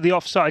check for the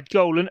offside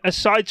goal. And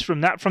aside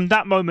from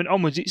that moment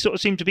onwards, it sort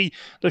of seemed to be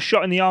the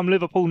shot in the arm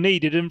Liverpool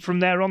needed. And from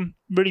there on,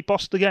 really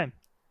bossed the game.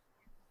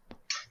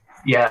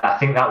 Yeah, I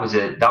think that was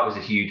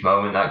a huge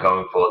moment, that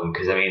going for them.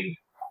 Because, I mean,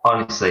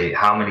 honestly,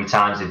 how many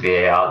times in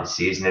VAR this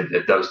season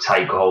have those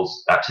tight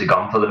goals actually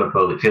gone for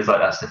Liverpool? It feels like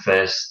that's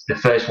the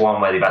first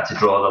one where they've had to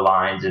draw the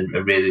lines and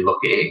really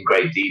look at it in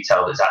great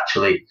detail that's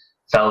actually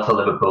fell for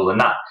Liverpool. And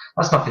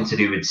that's nothing to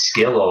do with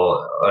skill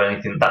or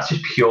anything. That's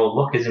just pure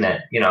luck, isn't it?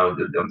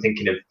 I'm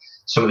thinking of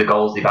some of the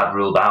goals they've had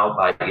ruled out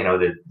by, the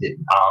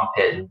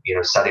armpit and,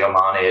 Sadio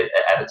Mane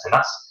at Everton.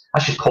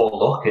 That's just poor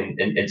luck. And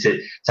to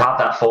have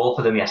that fall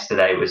for them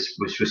yesterday was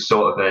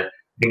sort of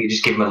I think it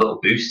just gave them a little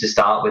boost to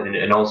start with,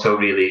 and also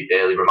really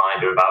early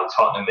reminder about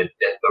Tottenham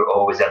are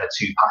always ever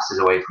 2 passes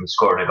away from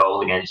scoring a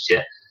goal against you.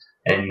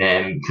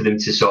 And for them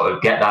to sort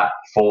of get that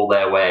fall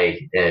their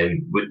way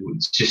would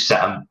just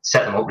set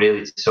them up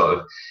really to sort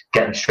of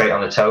get them straight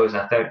on the toes.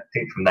 And I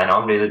think from then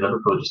on, really,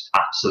 Liverpool just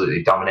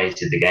absolutely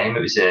dominated the game.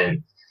 It was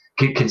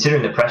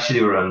considering the pressure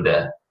they were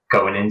under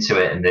going into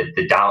it and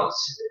the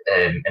doubts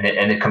and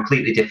a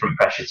completely different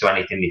pressure to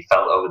anything they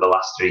felt over the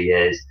last 3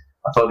 years.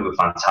 I thought they were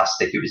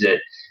fantastic. It was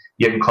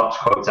Jurgen Klopp's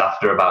quote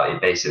after about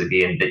it basically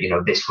being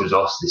that this was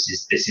us.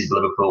 This is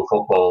Liverpool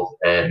football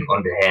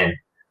under him.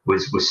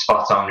 was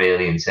spot on,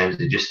 really, in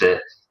terms of just the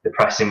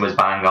pressing was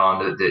bang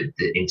on,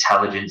 the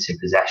intelligence in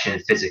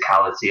possession,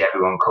 physicality,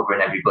 everyone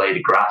covering every blade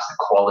of grass, the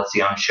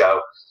quality on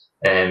show.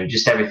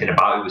 Just everything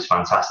about it was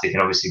fantastic,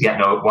 and obviously getting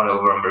one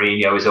over on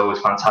Mourinho is always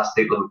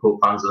fantastic. Liverpool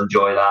fans will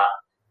enjoy that,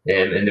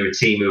 and they're a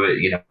team who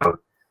are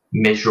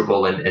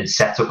miserable and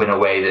set up in a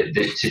way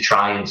that to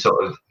try and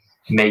sort of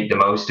make the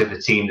most of a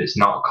team that's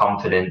not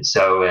confident.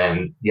 So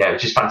it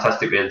was just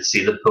fantastic really to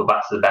see Liverpool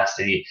back to the best,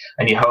 and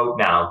you hope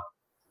now,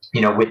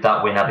 with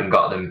that win having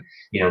got them,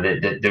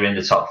 they're in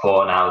the top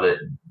four now, that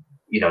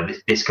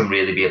this can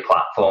really be a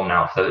platform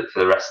now for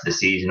the rest of the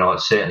season, or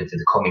certainly for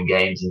the coming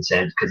games, in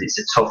terms, because it's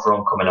a tough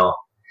run coming up.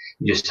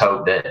 You just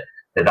hope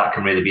that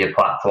can really be a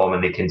platform,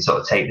 and they can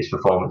sort of take this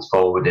performance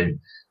forward, and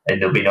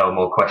there'll be no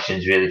more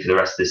questions really for the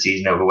rest of the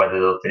season over whether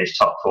they'll finish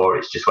top four.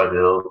 It's just whether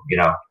they'll,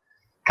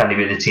 can they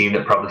be the team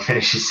that probably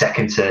finishes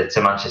second to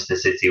Manchester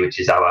City, which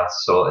is how I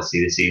sort of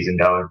see the season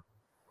going.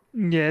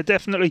 Yeah,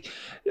 definitely.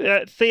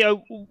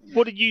 Theo,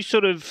 what did you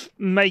sort of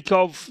make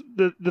of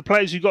the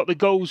players who got the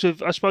goals?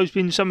 Have, I suppose,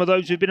 been some of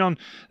those who've been on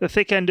the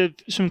thick end of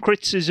some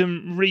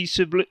criticism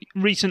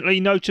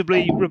recently,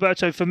 notably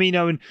Roberto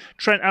Firmino and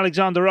Trent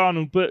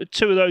Alexander-Arnold, but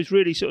two of those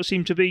really sort of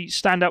seem to be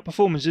standout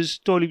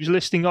performances Doyley was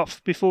listing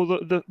off before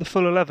the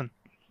full 11.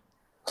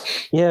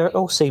 Yeah, it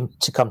all seemed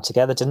to come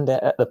together, didn't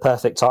it, at the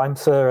perfect time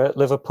for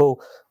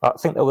Liverpool. I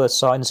think there were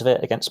signs of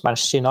it against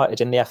Manchester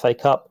United in the FA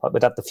Cup.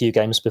 We'd had the few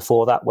games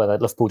before that where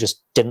Liverpool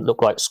just didn't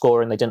look like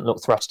scoring, they didn't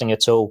look threatening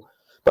at all,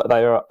 but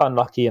they were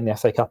unlucky in the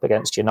FA Cup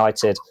against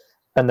United,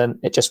 and then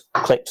it just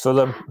clicked for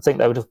them. I think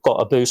they would have got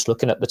a boost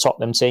looking at the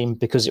Tottenham team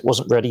because it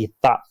wasn't really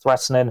that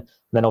threatening. And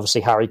then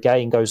obviously Harry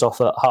Kane goes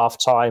off at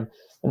half-time,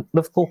 and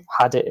Liverpool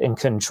had it in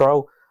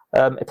control.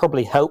 It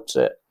probably helped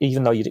that,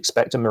 even though you'd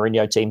expect a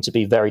Mourinho team to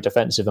be very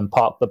defensive and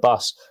park the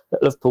bus,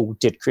 that Liverpool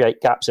did create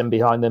gaps in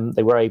behind them.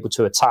 They were able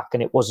to attack,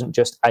 and it wasn't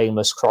just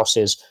aimless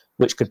crosses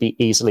which could be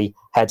easily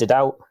headed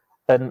out.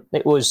 And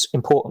it was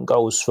important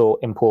goals for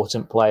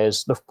important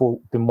players. Liverpool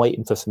have been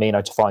waiting for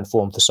Firmino to find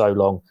form for so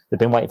long. They've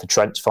been waiting for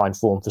Trent to find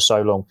form for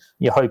so long.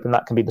 You're hoping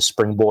that can be the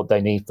springboard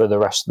they need for the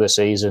rest of the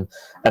season,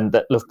 and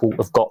that Liverpool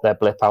have got their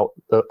blip out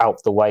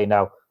the way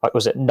now. Like,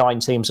 was it 9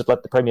 teams have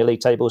led the Premier League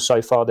table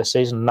so far this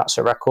season? And that's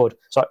a record.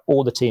 It's like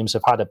all the teams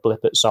have had a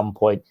blip at some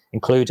point,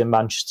 including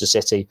Manchester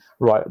City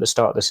right at the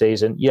start of the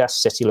season. Yes,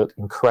 City look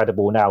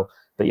incredible now,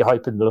 but you're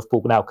hoping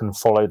Liverpool now can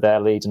follow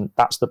their lead, and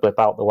that's the blip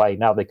out the way.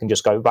 Now they can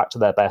just go back to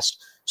their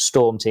best,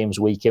 storm teams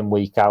week in,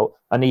 week out,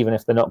 and even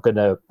if they're not going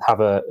to have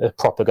a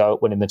proper go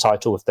at winning the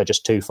title, if they're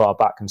just too far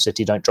back and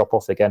City don't drop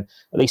off again,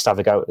 at least have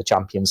a go at the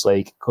Champions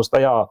League, because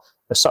they are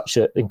such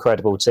an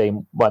incredible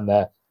team when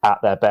they're at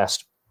their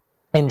best.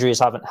 Injuries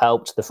haven't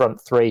helped. The front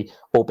three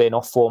all being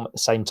off form at the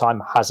same time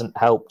hasn't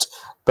helped.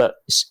 But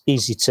it's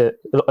easy to...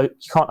 You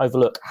can't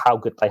overlook how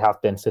good they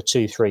have been for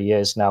 2-3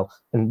 years now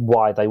and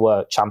why they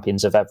were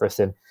champions of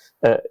everything.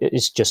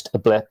 It's just a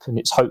blip, and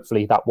it's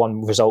hopefully that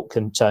one result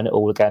can turn it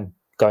all again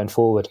going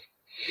forward.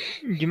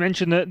 You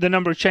mentioned the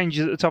number of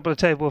changes at the top of the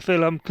table. I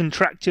feel I'm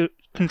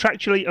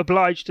contractually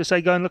obliged to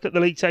say go and look at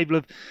the league table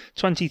of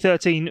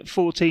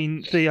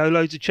 2013-14, Theo.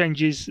 Loads of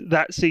changes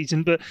that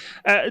season. But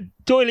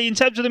Doyley, in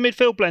terms of the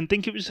midfield blend, I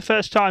think it was the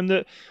first time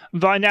that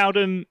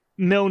Wijnaldum,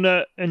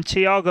 Milner and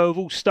Thiago have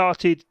all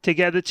started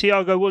together.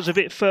 Thiago was a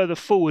bit further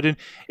forward, and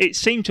it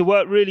seemed to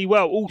work really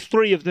well. All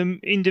three of them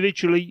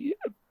individually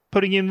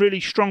putting in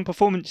really strong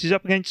performances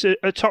up against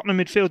a Tottenham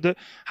midfield that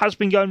has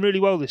been going really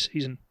well this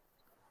season.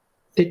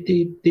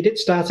 They did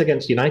start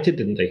against United,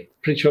 didn't they?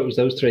 Pretty sure it was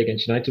those three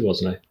against United,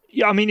 wasn't it?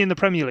 Yeah, I mean in the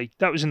Premier League.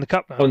 That was in the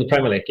Cup. Oh, in the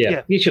Premier League,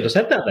 yeah. You should have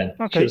said that then.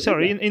 Okay,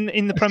 sorry,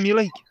 in the Premier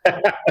League.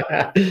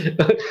 I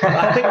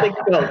think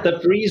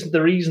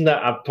the reason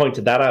that I've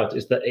pointed that out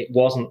is that it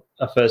wasn't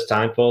a first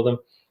time for them.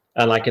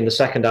 And like in the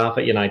second half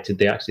at United,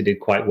 they actually did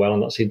quite well,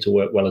 and that seemed to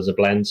work well as a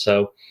blend.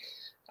 So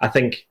I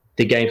think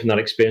they gained from that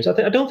experience.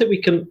 I don't think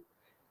we can...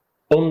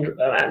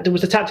 there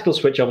was a tactical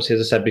switch, obviously,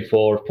 as I said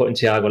before, of putting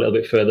Thiago a little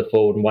bit further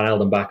forward and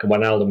Wijnaldum back. And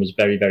Wijnaldum was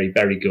very, very,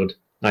 very good,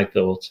 I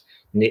thought.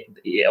 And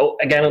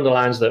again,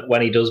 underlines that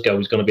when he does go,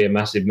 he's going to be a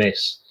massive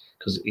miss,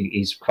 because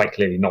he's quite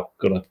clearly not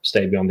going to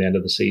stay beyond the end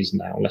of the season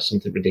now, unless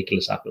something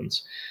ridiculous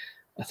happens.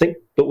 I think,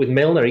 but with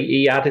Milner,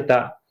 he added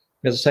that,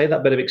 as I say,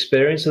 that bit of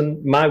experience.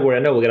 And my worry,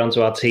 I know we'll get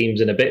onto our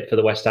teams in a bit for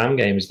the West Ham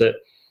game, is that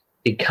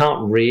he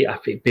can't really...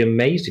 I'd be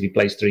amazed if he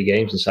plays 3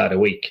 games inside a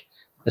week,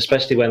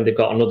 especially when they've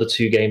got another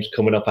 2 games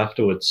coming up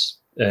afterwards.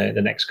 The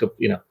next couple,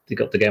 they've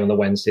got the game on the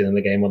Wednesday and then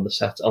the game on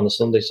the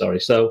Sunday.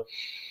 So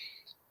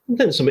I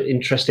think some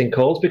interesting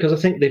calls, because I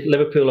think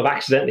Liverpool have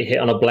accidentally hit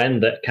on a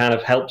blend that kind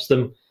of helps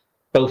them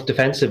both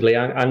defensively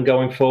and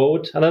going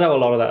forward. And I know a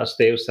lot of that, as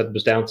Theo said,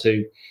 was down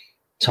to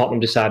Tottenham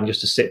deciding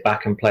just to sit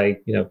back and play,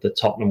 the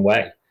Tottenham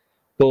way.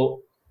 But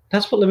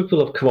that's what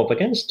Liverpool have come up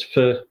against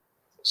for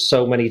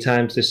so many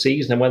times this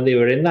season. And when they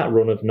were in that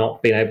run of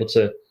not being able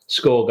to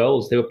score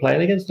goals, they were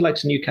playing against the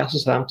likes of Newcastle,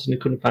 Southampton, who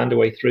couldn't find a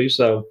way through.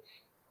 So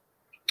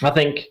I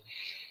think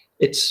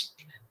it's,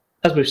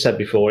 as we've said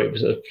before, it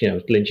was,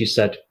 Lynchy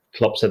said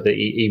Klopp said that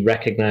he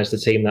recognised the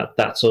team,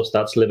 that's us,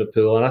 that's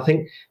Liverpool. And I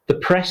think the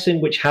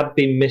pressing which had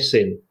been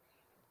missing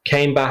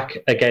came back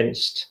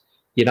against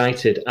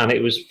United. And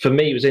it was, for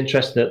me, it was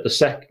interesting that the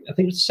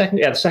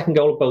second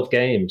goal of both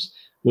games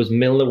was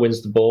Milner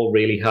wins the ball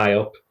really high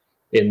up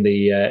in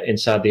the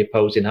inside the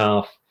opposing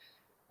half.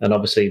 And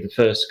obviously the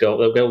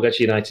goal against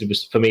United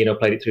was Firmino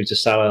played it through to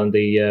Salah, and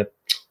the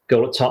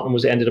goal at Tottenham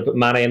ended up at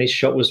Mane, and his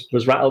shot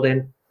was rattled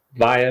in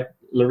via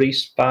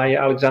Lloris by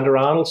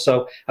Alexander-Arnold.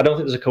 So I don't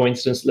think there's a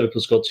coincidence that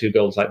Liverpool scored 2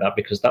 goals like that,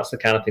 because that's the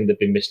kind of thing they've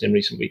been missing in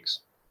recent weeks.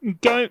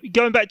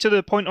 Going back to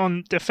the point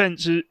on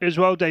defence as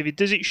well, David,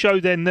 does it show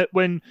then that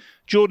when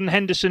Jordan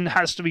Henderson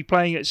has to be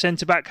playing at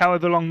centre-back,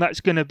 however long that's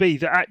going to be,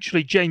 that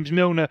actually James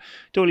Milner,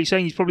 Doyley's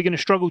saying he's probably going to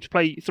struggle to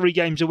play 3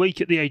 games a week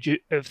at the age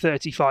of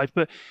 35,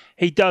 but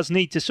he does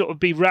need to sort of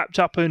be wrapped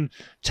up and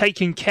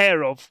taken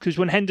care of, because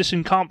when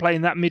Henderson can't play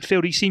in that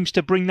midfield, he seems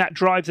to bring that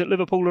drive that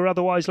Liverpool are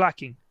otherwise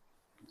lacking.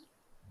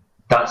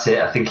 That's it.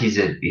 I think he's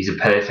a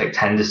perfect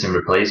Henderson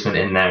replacement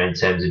in there in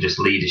terms of just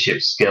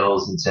leadership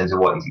skills, in terms of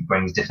what he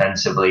brings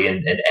defensively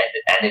and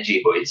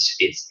energy. But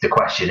it's the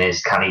question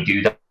is, can he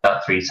do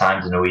that 3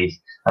 times in a week?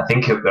 I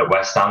think at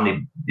West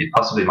Ham they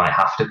possibly might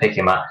have to pick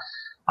him at.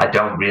 I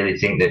don't really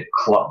think that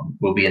Klopp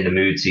will be in the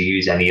mood to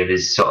use any of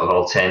his sort of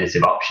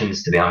alternative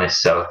options, to be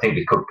honest. So I think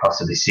we could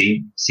possibly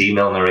see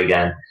Milner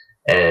again.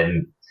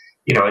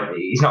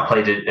 He's not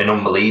played an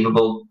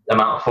unbelievable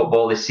amount of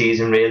football this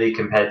season, really,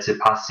 compared to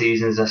past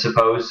seasons, I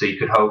suppose. So you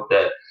could hope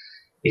that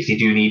if you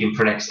do need him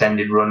for an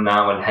extended run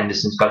now, and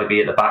Henderson's got to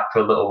be at the back for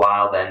a little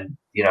while, then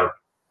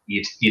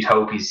you'd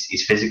hope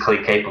he's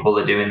physically capable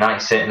of doing that. He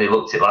certainly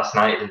looked it last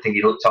night. I didn't think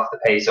he looked off the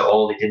pace at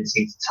all. He didn't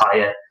seem to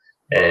tire.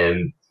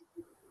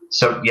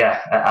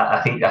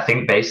 I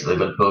think basically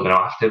Liverpool are going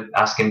to have to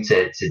ask him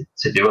to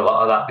do a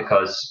lot of that,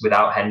 because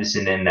without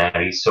Henderson in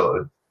there,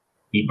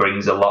 he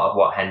brings a lot of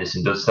what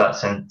Henderson does to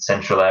that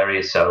central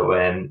area. So,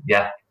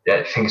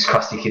 fingers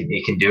crossed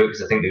he can do it,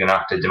 because I think they're going to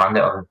have to demand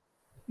it of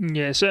him.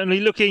 Yeah, certainly.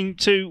 Looking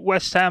to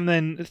West Ham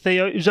then,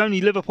 Theo, it was only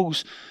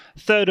Liverpool's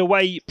 3rd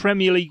away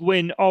Premier League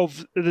win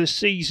of the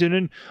season,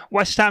 and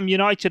West Ham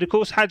United, of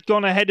course, had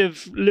gone ahead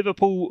of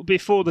Liverpool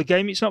before the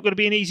game. It's not going to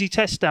be an easy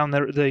test down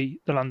there at the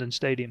London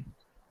Stadium.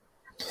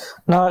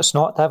 No, it's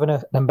not. They're having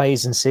an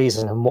amazing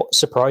season, and what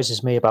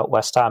surprises me about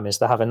West Ham is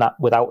they're having that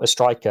without a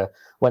striker,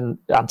 when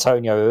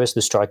Antonio, who is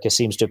the striker,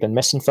 seems to have been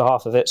missing for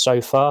half of it so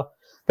far.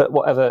 But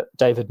whatever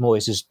David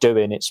Moyes is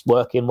doing, it's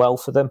working well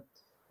for them.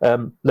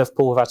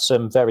 Liverpool have had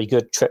some very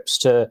good trips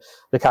to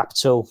the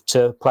capital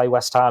to play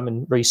West Ham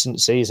in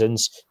recent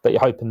seasons, but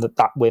you're hoping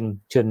that win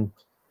can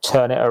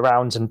turn it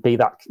around and be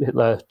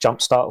that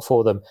jump start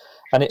for them.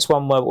 And it's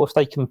one where if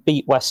they can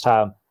beat West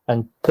Ham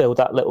and build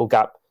that little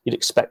gap, you'd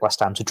expect West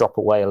Ham to drop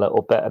away a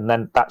little bit, and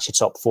then that's your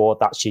top 4,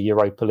 that's your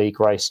Europa League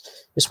race.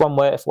 It's one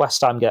where if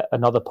West Ham get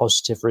another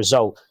positive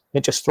result,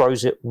 it just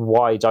throws it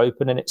wide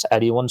open, and it's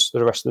anyone's for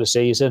the rest of the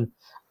season.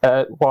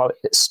 While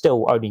it's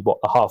still only, the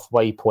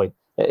halfway point,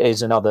 it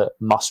is another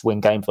must-win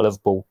game for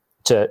Liverpool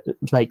to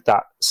make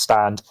that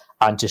stand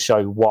and to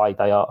show why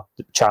they are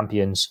the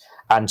champions,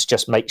 and to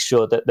just make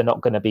sure that they're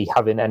not going to be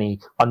having any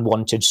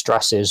unwanted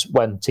stresses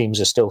when teams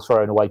are still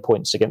throwing away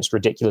points against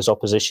ridiculous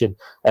opposition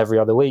every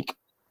other week.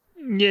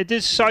 Yeah,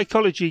 does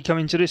psychology come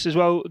into this as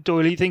well,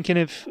 Doyley? Thinking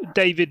of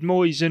David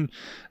Moyes and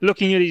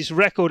looking at his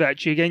record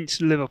actually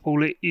against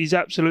Liverpool, he's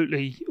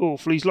absolutely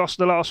awful. He's lost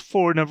the last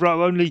 4 in a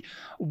row, only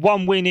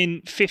 1 win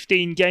in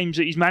 15 games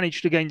that he's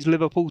managed against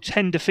Liverpool,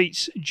 10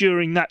 defeats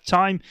during that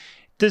time.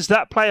 Does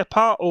that play a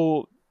part,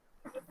 or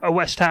are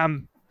West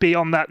Ham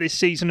beyond that this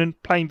season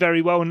and playing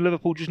very well, and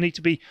Liverpool just need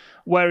to be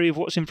wary of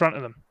what's in front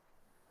of them?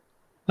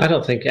 I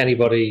don't think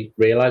anybody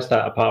realised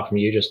that apart from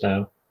you just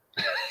now.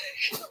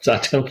 So I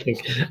don't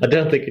think.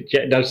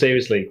 No,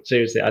 seriously,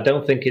 I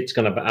don't think it's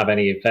going to have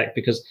any effect,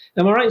 because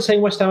am I right in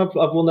saying West Ham have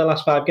won their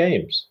last 5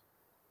 games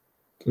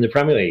in the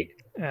Premier League?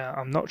 Yeah,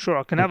 I'm not sure.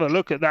 I can have a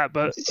look at that,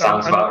 but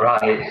sounds about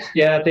right.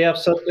 Yeah, they have.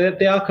 So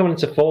they are coming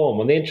into form.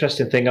 And the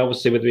interesting thing,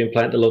 obviously, with being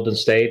playing at the London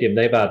Stadium,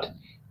 they've had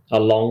a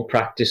long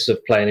practice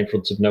of playing in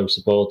front of no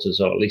supporters,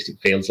 or at least it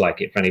feels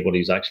like it for anybody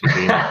who's actually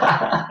been.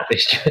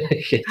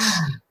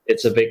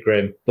 It's a bit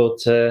grim,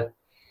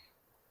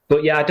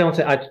 But yeah, I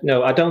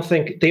don't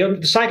think the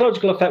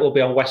psychological effect will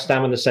be on West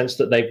Ham in the sense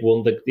that they've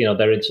won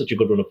they're in such a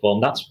good run of form.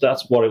 That's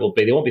what it will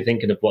be. They won't be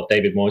thinking of what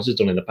David Moyes has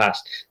done in the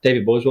past.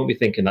 David Moyes won't be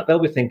thinking that. They'll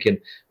be thinking,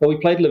 well, we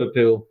played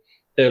Liverpool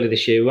early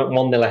this year. We went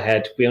 1-0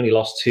 ahead. We only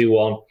lost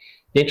 2-1.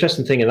 The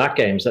interesting thing in that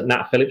game is that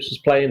Nat Phillips was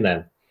playing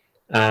then,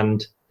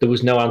 and there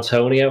was no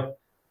Antonio.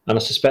 And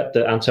I suspect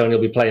that Antonio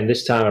will be playing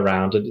this time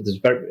around. There's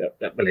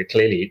very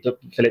clearly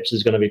Phillips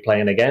is going to be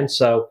playing again.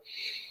 So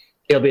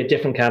it'll be a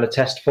different kind of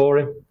test for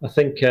him. I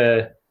think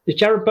is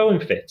Jared Bowen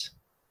fit?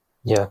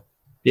 Yeah,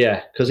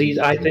 because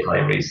I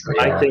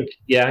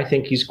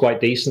think he's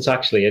quite decent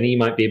actually, and he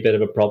might be a bit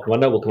of a problem.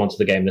 I know we'll come on to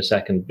the game in a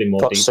second, be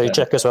more detail. Got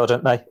Souček as well,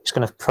 don't they? He's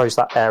going to pose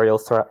that aerial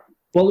threat.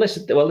 Well, this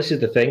is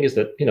the thing, is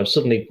that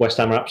suddenly West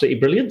Ham are absolutely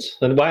brilliant,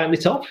 and why aren't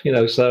they top?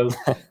 So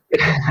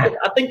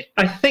I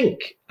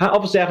think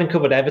obviously having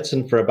covered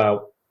Everton for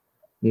about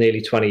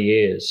nearly 20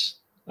 years,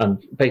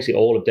 and basically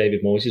all of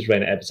David Moyes'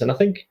 reign at Everton. I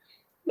think,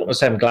 I'm not going to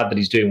say I'm glad that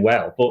he's doing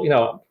well, but,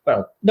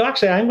 no,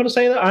 actually, I'm going to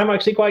say that I'm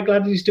actually quite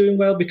glad that he's doing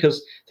well, because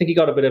I think he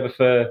got a bit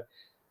of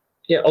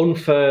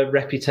unfair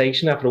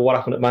reputation after what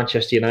happened at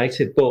Manchester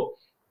United. But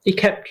he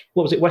kept,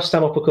 West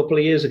Ham up a couple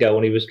of years ago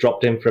when he was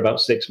dropped in for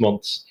about 6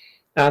 months.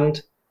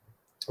 And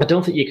I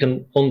don't think you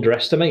can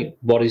underestimate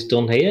what he's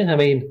done here. I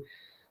mean,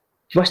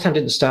 West Ham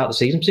didn't start the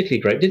season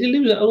particularly great. Did he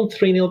lose at home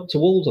 3-0 to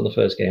Wolves on the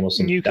first game or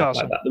something?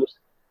 Newcastle. Like that?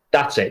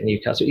 That's it,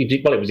 Newcastle.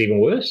 Well, it was even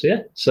worse,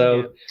 yeah.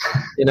 So,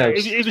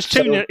 It was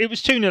 2-0. It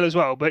was 2-0 as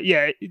well, but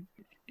yeah.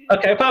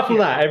 Okay, apart from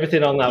that,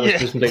 everything on that was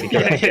just completely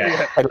correct.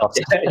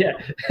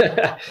 Yeah.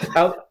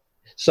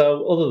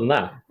 So, other than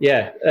that,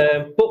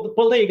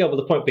 but there you go. But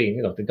the point being,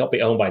 they got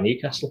beat home by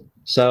Newcastle.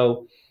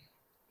 So,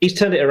 he's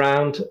turned it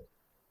around.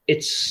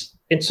 It's,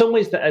 in some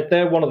ways, that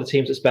they're one of the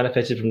teams that's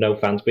benefited from no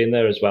fans being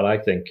there as well, I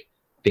think.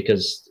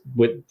 Because,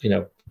 with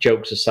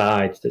jokes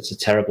aside, it's a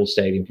terrible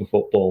stadium for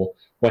football.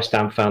 West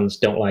Ham fans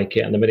don't like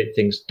it, and the minute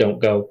things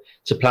don't go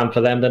to plan for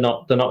them, they're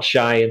not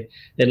shy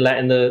in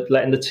letting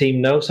the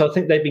team know. So I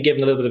think they've been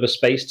given a little bit of a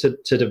space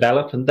to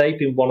develop, and they've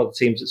been one of the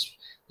teams that's,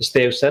 as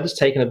Theo said, has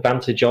taken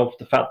advantage of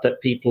the fact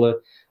that people are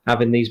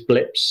having these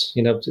blips.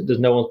 There's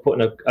no one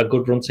putting a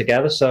good run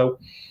together. So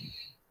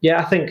yeah,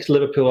 I think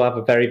Liverpool will have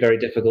a very, very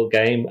difficult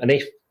game, and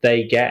if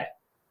they get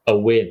a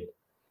win,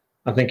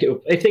 I think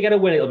if they get a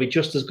win, it'll be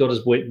just as good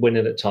as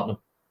winning at Tottenham.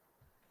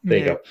 There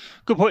you go.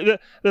 Good point.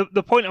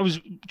 The point I was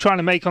trying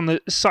to make on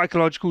the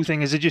psychological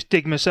thing, as I just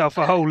dig myself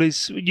a hole,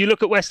 is you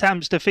look at West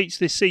Ham's defeats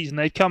this season.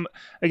 They've come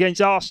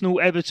against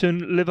Arsenal,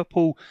 Everton,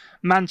 Liverpool,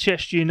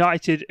 Manchester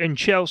United and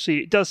Chelsea.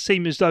 It does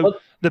seem as though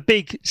the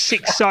big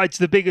six sides,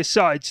 the biggest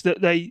sides, that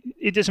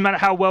it doesn't matter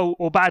how well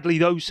or badly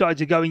those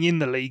sides are going in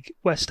the league,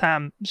 West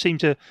Ham seem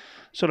to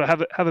sort of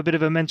have a bit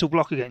of a mental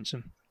block against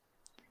them.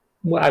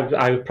 Well,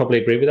 I would probably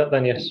agree with that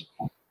then, yes.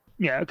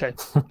 Yeah, okay.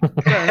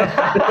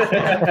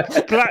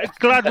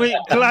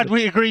 glad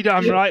we agreed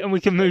I'm right and we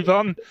can move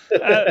on.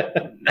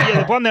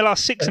 They've won their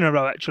last 6 in a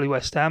row, actually,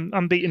 West Ham,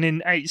 unbeaten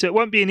in 8, so it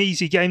won't be an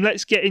easy game.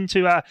 Let's get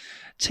into our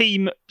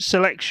team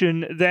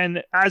selection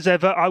then. As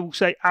ever, I will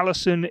say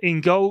Alisson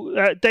in goal.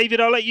 David,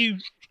 I'll let you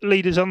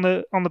lead us on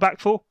the back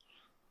four.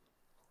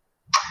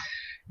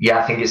 Yeah,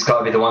 I think it's got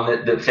to be the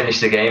one that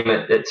finished the game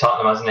at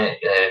Tottenham, hasn't it?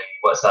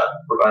 What's that?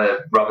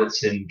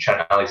 Robertson,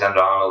 Trent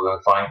Alexander-Arnold on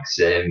the flanks,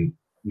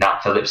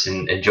 Nat Phillips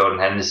and Jordan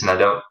Henderson. I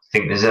don't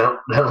think there's a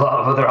lot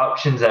of other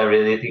options there,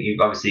 really. I think you've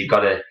got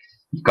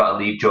to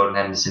leave Jordan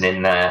Henderson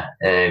in there.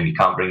 You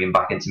can't bring him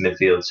back into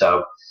midfield.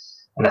 So,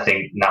 and I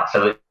think Nat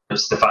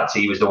Phillips, the fact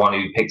he was the one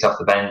who picked off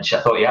the bench,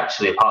 I thought he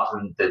actually, apart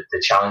from the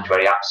challenge where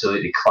he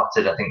absolutely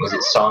clattered, I think was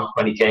it Son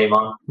when he came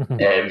on,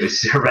 it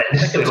was a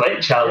horrendously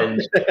late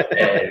challenge.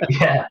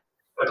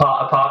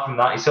 Apart from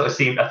that, he sort of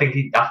seemed. I think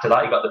after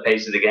that he got the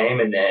pace of the game,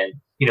 and then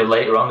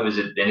later on there was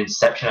an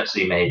interception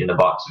actually made in the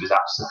box. It was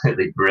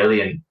absolutely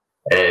brilliant,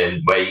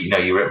 where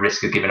you're at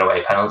risk of giving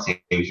away a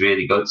penalty. He was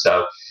really good.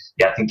 So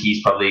yeah, I think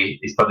he's probably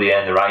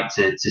earned the right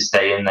to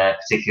stay in there,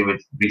 particularly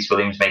with Rhys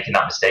Williams making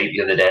that mistake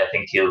the other day. I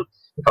think he'll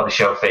probably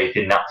show faith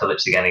in Nat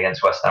Phillips again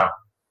against West Ham.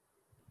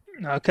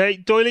 Okay,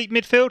 Doyley,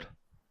 midfield.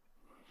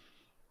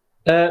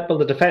 Well,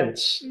 the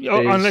defence.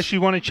 Unless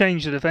you want to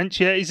change the defence,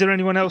 yeah. Is there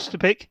anyone else to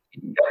pick?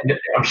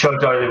 I'm sure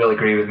Doyley will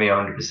agree with me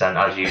 100%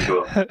 as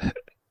usual.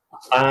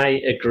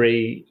 I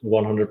agree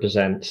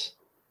 100%.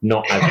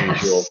 Not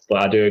as usual,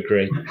 but I do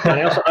agree.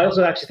 And I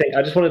also actually think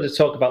I just wanted to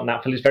talk about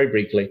Nat Phillips very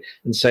briefly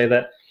and say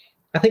that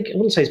I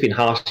wouldn't say he's been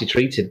harshly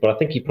treated, but I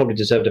think he probably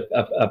deserved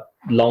a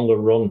longer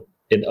run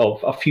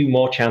of a few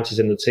more chances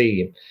in the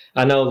team.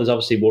 I know there's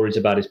obviously worries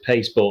about his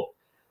pace, but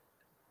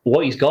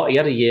what he's got, he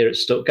had a year at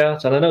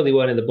Stuttgart, and I know they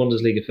weren't in the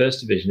Bundesliga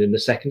first division, in the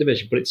second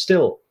division, but it's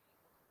still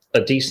a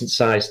decent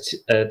sized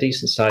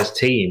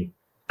team,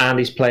 and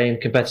he's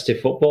playing competitive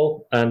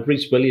football. And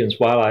Rhys Williams,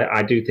 while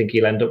I do think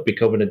he'll end up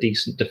becoming a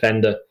decent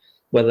defender,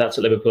 whether that's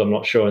at Liverpool, I'm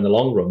not sure in the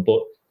long run,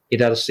 but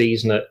he'd had a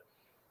season at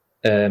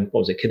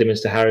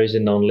Kidderminster Harriers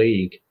in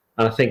non-league,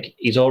 and I think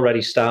he's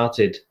already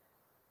started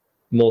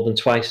more than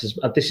twice as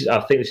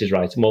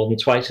more than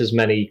twice as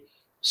many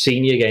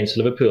senior games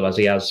for Liverpool as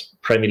he has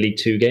Premier League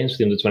 2 games for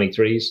the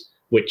under-23s,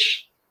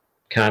 which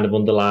kind of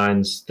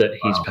underlines that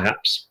he's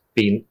perhaps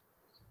been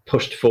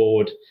pushed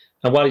forward.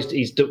 And while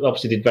he's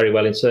obviously did very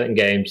well in certain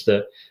games,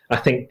 that I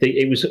think the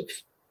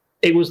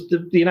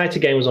United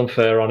game was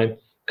unfair on him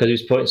because he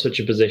was put in such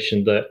a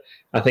position that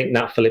I think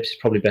Nat Phillips is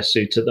probably best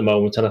suited at the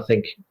moment, and I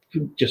think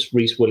just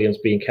Rhys Williams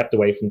being kept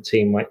away from the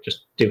team might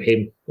just do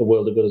him a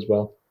world of good as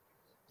well.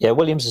 Yeah,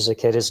 Williams is a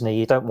kid, isn't he?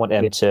 You don't want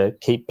him to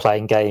keep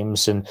playing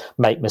games and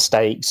make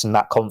mistakes and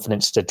that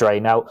confidence to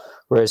drain out.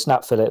 Whereas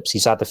Nat Phillips,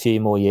 he's had a few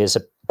more years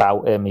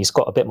about him. He's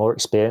got a bit more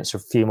experience, a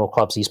few more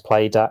clubs he's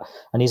played at.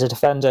 And he's a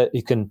defender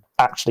who can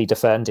actually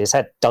defend. His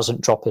head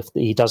doesn't drop if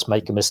he does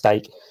make a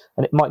mistake.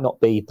 And it might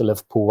not be the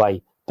Liverpool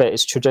way, but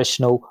it's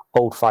traditional,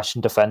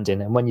 old-fashioned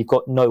defending. And when you've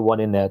got no one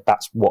in there,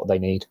 that's what they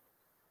need.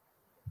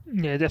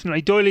 Yeah,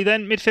 definitely. Doyley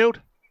then, midfield?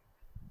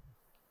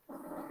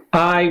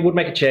 I would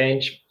make a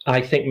change.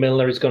 I think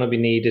Milner is going to be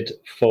needed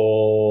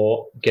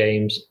for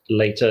games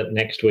later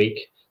next week.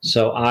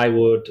 So I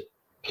would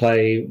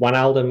play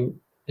Wijnaldum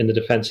in the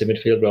defensive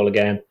midfield role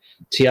again.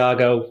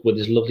 Thiago with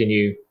his lovely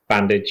new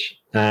bandage.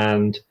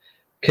 And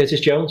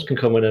Curtis Jones can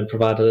come in and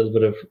provide a little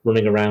bit of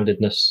running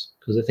aroundedness.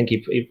 Because I think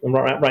I'm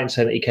right in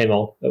saying that he came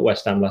on at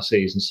West Ham last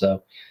season.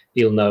 So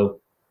he'll know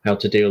how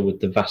to deal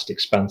with the vast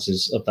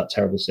expanses of that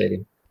terrible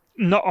stadium.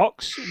 Not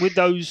Ox with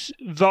those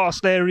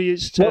vast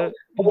areas to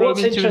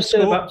what's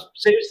interesting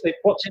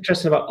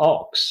about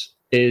Ox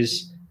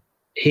is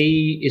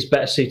he is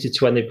better suited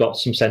to when they've got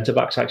some centre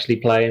backs actually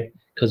playing,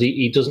 because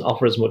he doesn't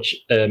offer as much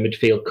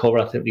midfield cover.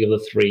 I think the other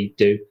three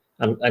do,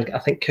 and I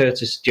think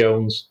Curtis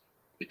Jones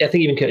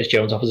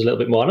offers a little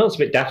bit more. I know it's a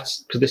bit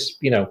daft because this,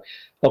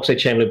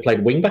 Oxlade-Chamberlain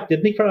played wing back,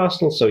 didn't he, for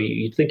Arsenal? So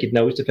you'd think he'd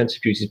know his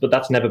defensive duties, but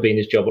that's never been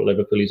his job at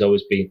Liverpool. He's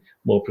always been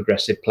more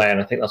progressive player,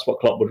 and I think that's what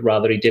Klopp would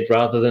rather he did,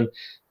 rather than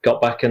got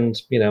back and,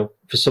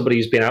 for somebody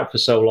who's been out for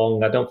so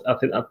long, I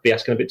think that'd be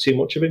asking a bit too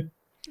much of him.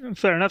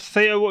 Fair enough.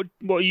 Theo,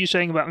 what are you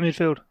saying about the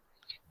midfield?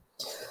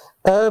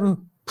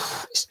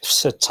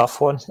 It's a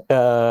tough one.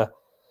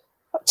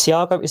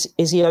 Thiago,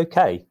 is he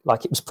okay?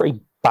 Like, it was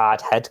pretty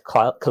bad head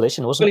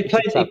collision, wasn't it?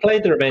 He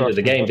played the remainder of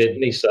the game,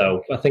 didn't he?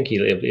 So I think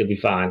he'll be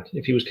fine.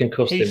 If he was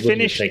concussed, they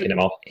wouldn't have taken him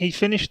off. He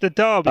finished the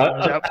derby and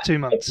was out for 2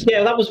 months.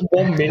 Yeah, that was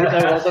 1 minute,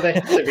 though, wasn't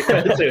it? To be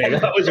fair to him,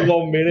 that was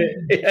 1 minute.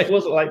 It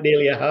wasn't like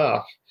nearly a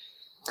half.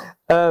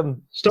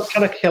 Stop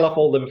trying to kill off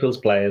all Liverpool's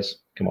players.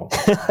 Come on.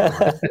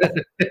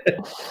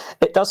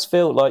 It does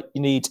feel like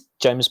you need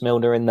James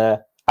Milner in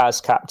there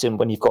as captain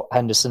when you've got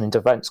Henderson in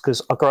defence,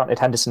 because granted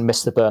Henderson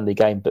missed the Burnley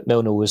game, but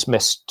Milner was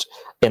missed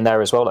in there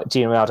as well. Like,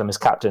 Gino Wijnaldum as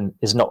captain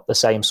is not the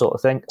same sort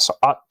of thing. So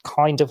I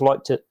kind of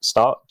like to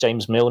start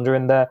James Milner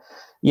in there.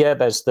 Yeah,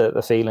 there's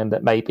the feeling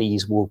that maybe he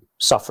will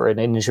suffer an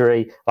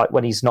injury. Like,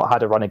 when he's not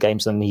had a run of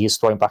games and he is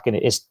thrown back in,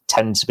 it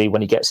tends to be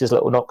when he gets his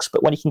little knocks.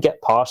 But when he can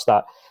get past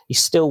that,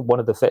 he's still one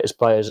of the fittest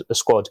players at the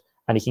squad,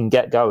 and he can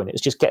get going.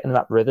 It's just getting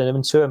that rhythm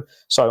into him.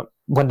 So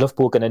when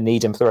Liverpool are going to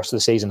need him for the rest of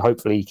the season,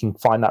 hopefully he can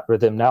find that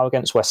rhythm now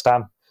against West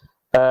Ham.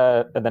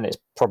 And then it's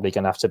probably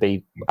going to have to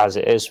be as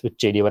it is with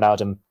Gini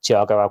Wijnaldum,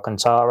 Thiago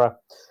Alcantara.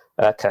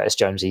 Curtis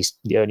Jones, he's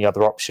the only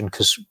other option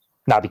because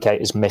Naby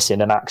Keita is missing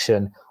in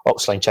action.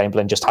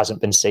 Oxlade-Chamberlain just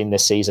hasn't been seen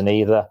this season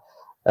either.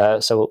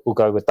 So we'll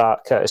go with that.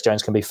 Curtis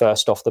Jones can be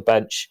first off the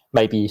bench.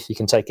 Maybe if you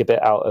can take a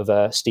bit out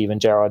of Steven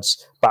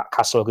Gerrard's back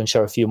catalogue and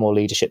show a few more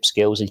leadership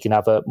skills, he can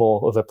have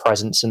more of a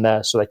presence in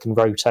there so they can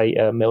rotate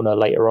Milner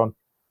later on.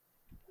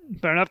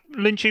 Fair enough.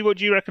 Lynchy, what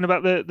do you reckon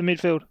about the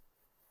midfield?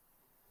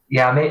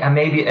 Yeah, I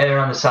maybe err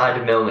on the side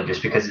of Milner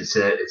just because it's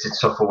a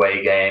tough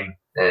away game,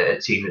 a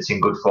team that's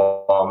in good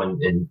form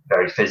and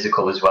very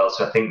physical as well.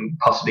 So I think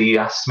possibly you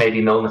ask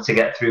maybe Milner to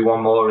get through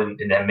one more, and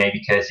then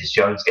maybe Curtis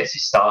Jones gets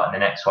his start in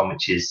the next one,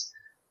 which is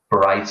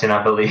Brighton,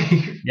 I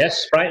believe.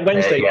 Yes, right.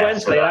 Wednesday at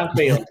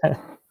Anfield.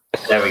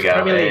 There we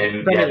go.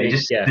 There's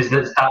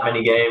that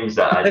many games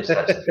that I just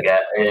have to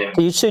forget.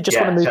 You two just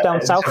want to move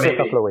down south for a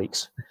couple of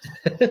weeks.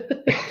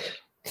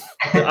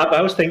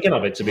 I was thinking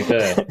of it, to be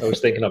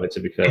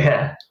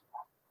fair.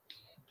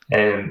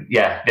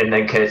 Yeah. And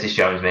then Curtis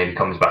Jones maybe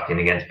comes back in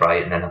against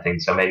Brighton, and I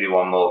think so. Maybe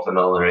one more for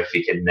Milner if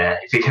he can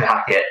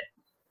hack it.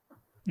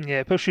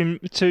 Yeah, push him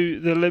to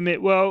the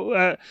limit.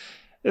 Well,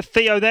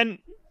 Theo, then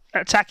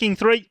attacking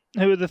three.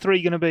 Who are the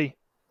three going to be?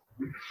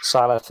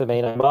 Salah,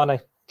 Firmino,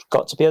 Mane.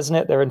 Got to be, hasn't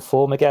it? They're in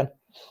form again.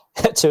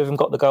 Two of them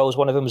got the goals.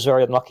 One of them was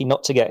very unlucky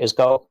not to get his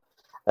goal.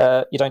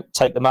 You don't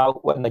take them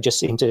out when they just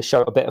seem to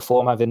show a bit of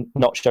form, having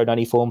not shown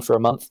any form for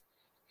a month.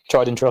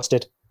 Tried and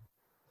trusted.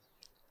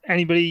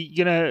 Anybody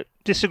going to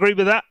disagree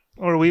with that?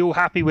 Or are we all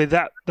happy with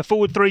that? The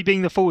forward three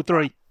being the forward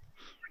three?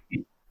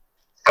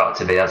 It's got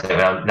to be, hasn't it?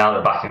 Now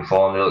they're back in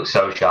form, they look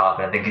so sharp.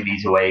 And I think in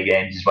these away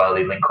games as well,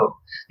 they link up.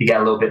 You get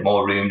a little bit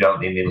more room,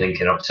 don't they? They're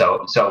linking up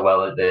so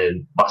well at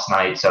the last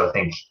night. So I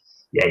think,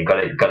 you've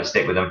got to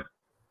stick with them.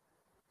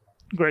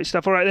 Great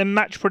stuff. All right, then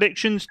match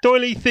predictions.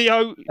 Doyley,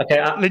 Theo,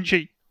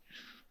 Lynchy.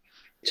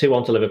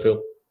 2-1 to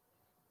Liverpool.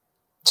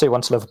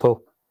 2-1 to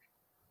Liverpool.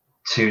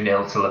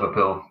 2-0 to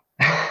Liverpool.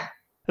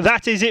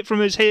 That is it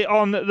from us here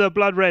on the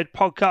Blood Red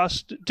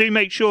podcast. Do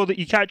make sure that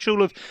you catch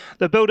all of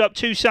the build-up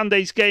to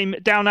Sunday's game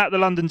down at the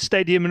London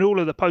Stadium and all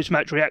of the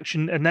post-match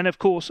reaction. And then, of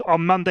course,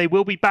 on Monday,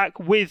 we'll be back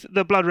with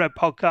the Blood Red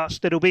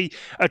podcast. It'll be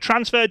a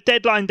transfer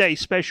deadline day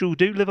special.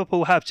 Do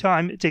Liverpool have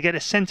time to get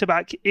a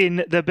centre-back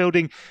in the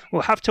building?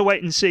 We'll have to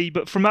wait and see.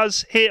 But from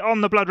us here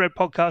on the Blood Red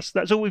podcast,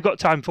 that's all we've got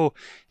time for.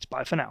 It's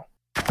bye for now.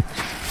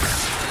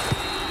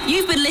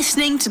 You've been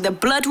listening to the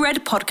Blood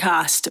Red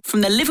podcast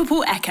from the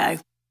Liverpool Echo.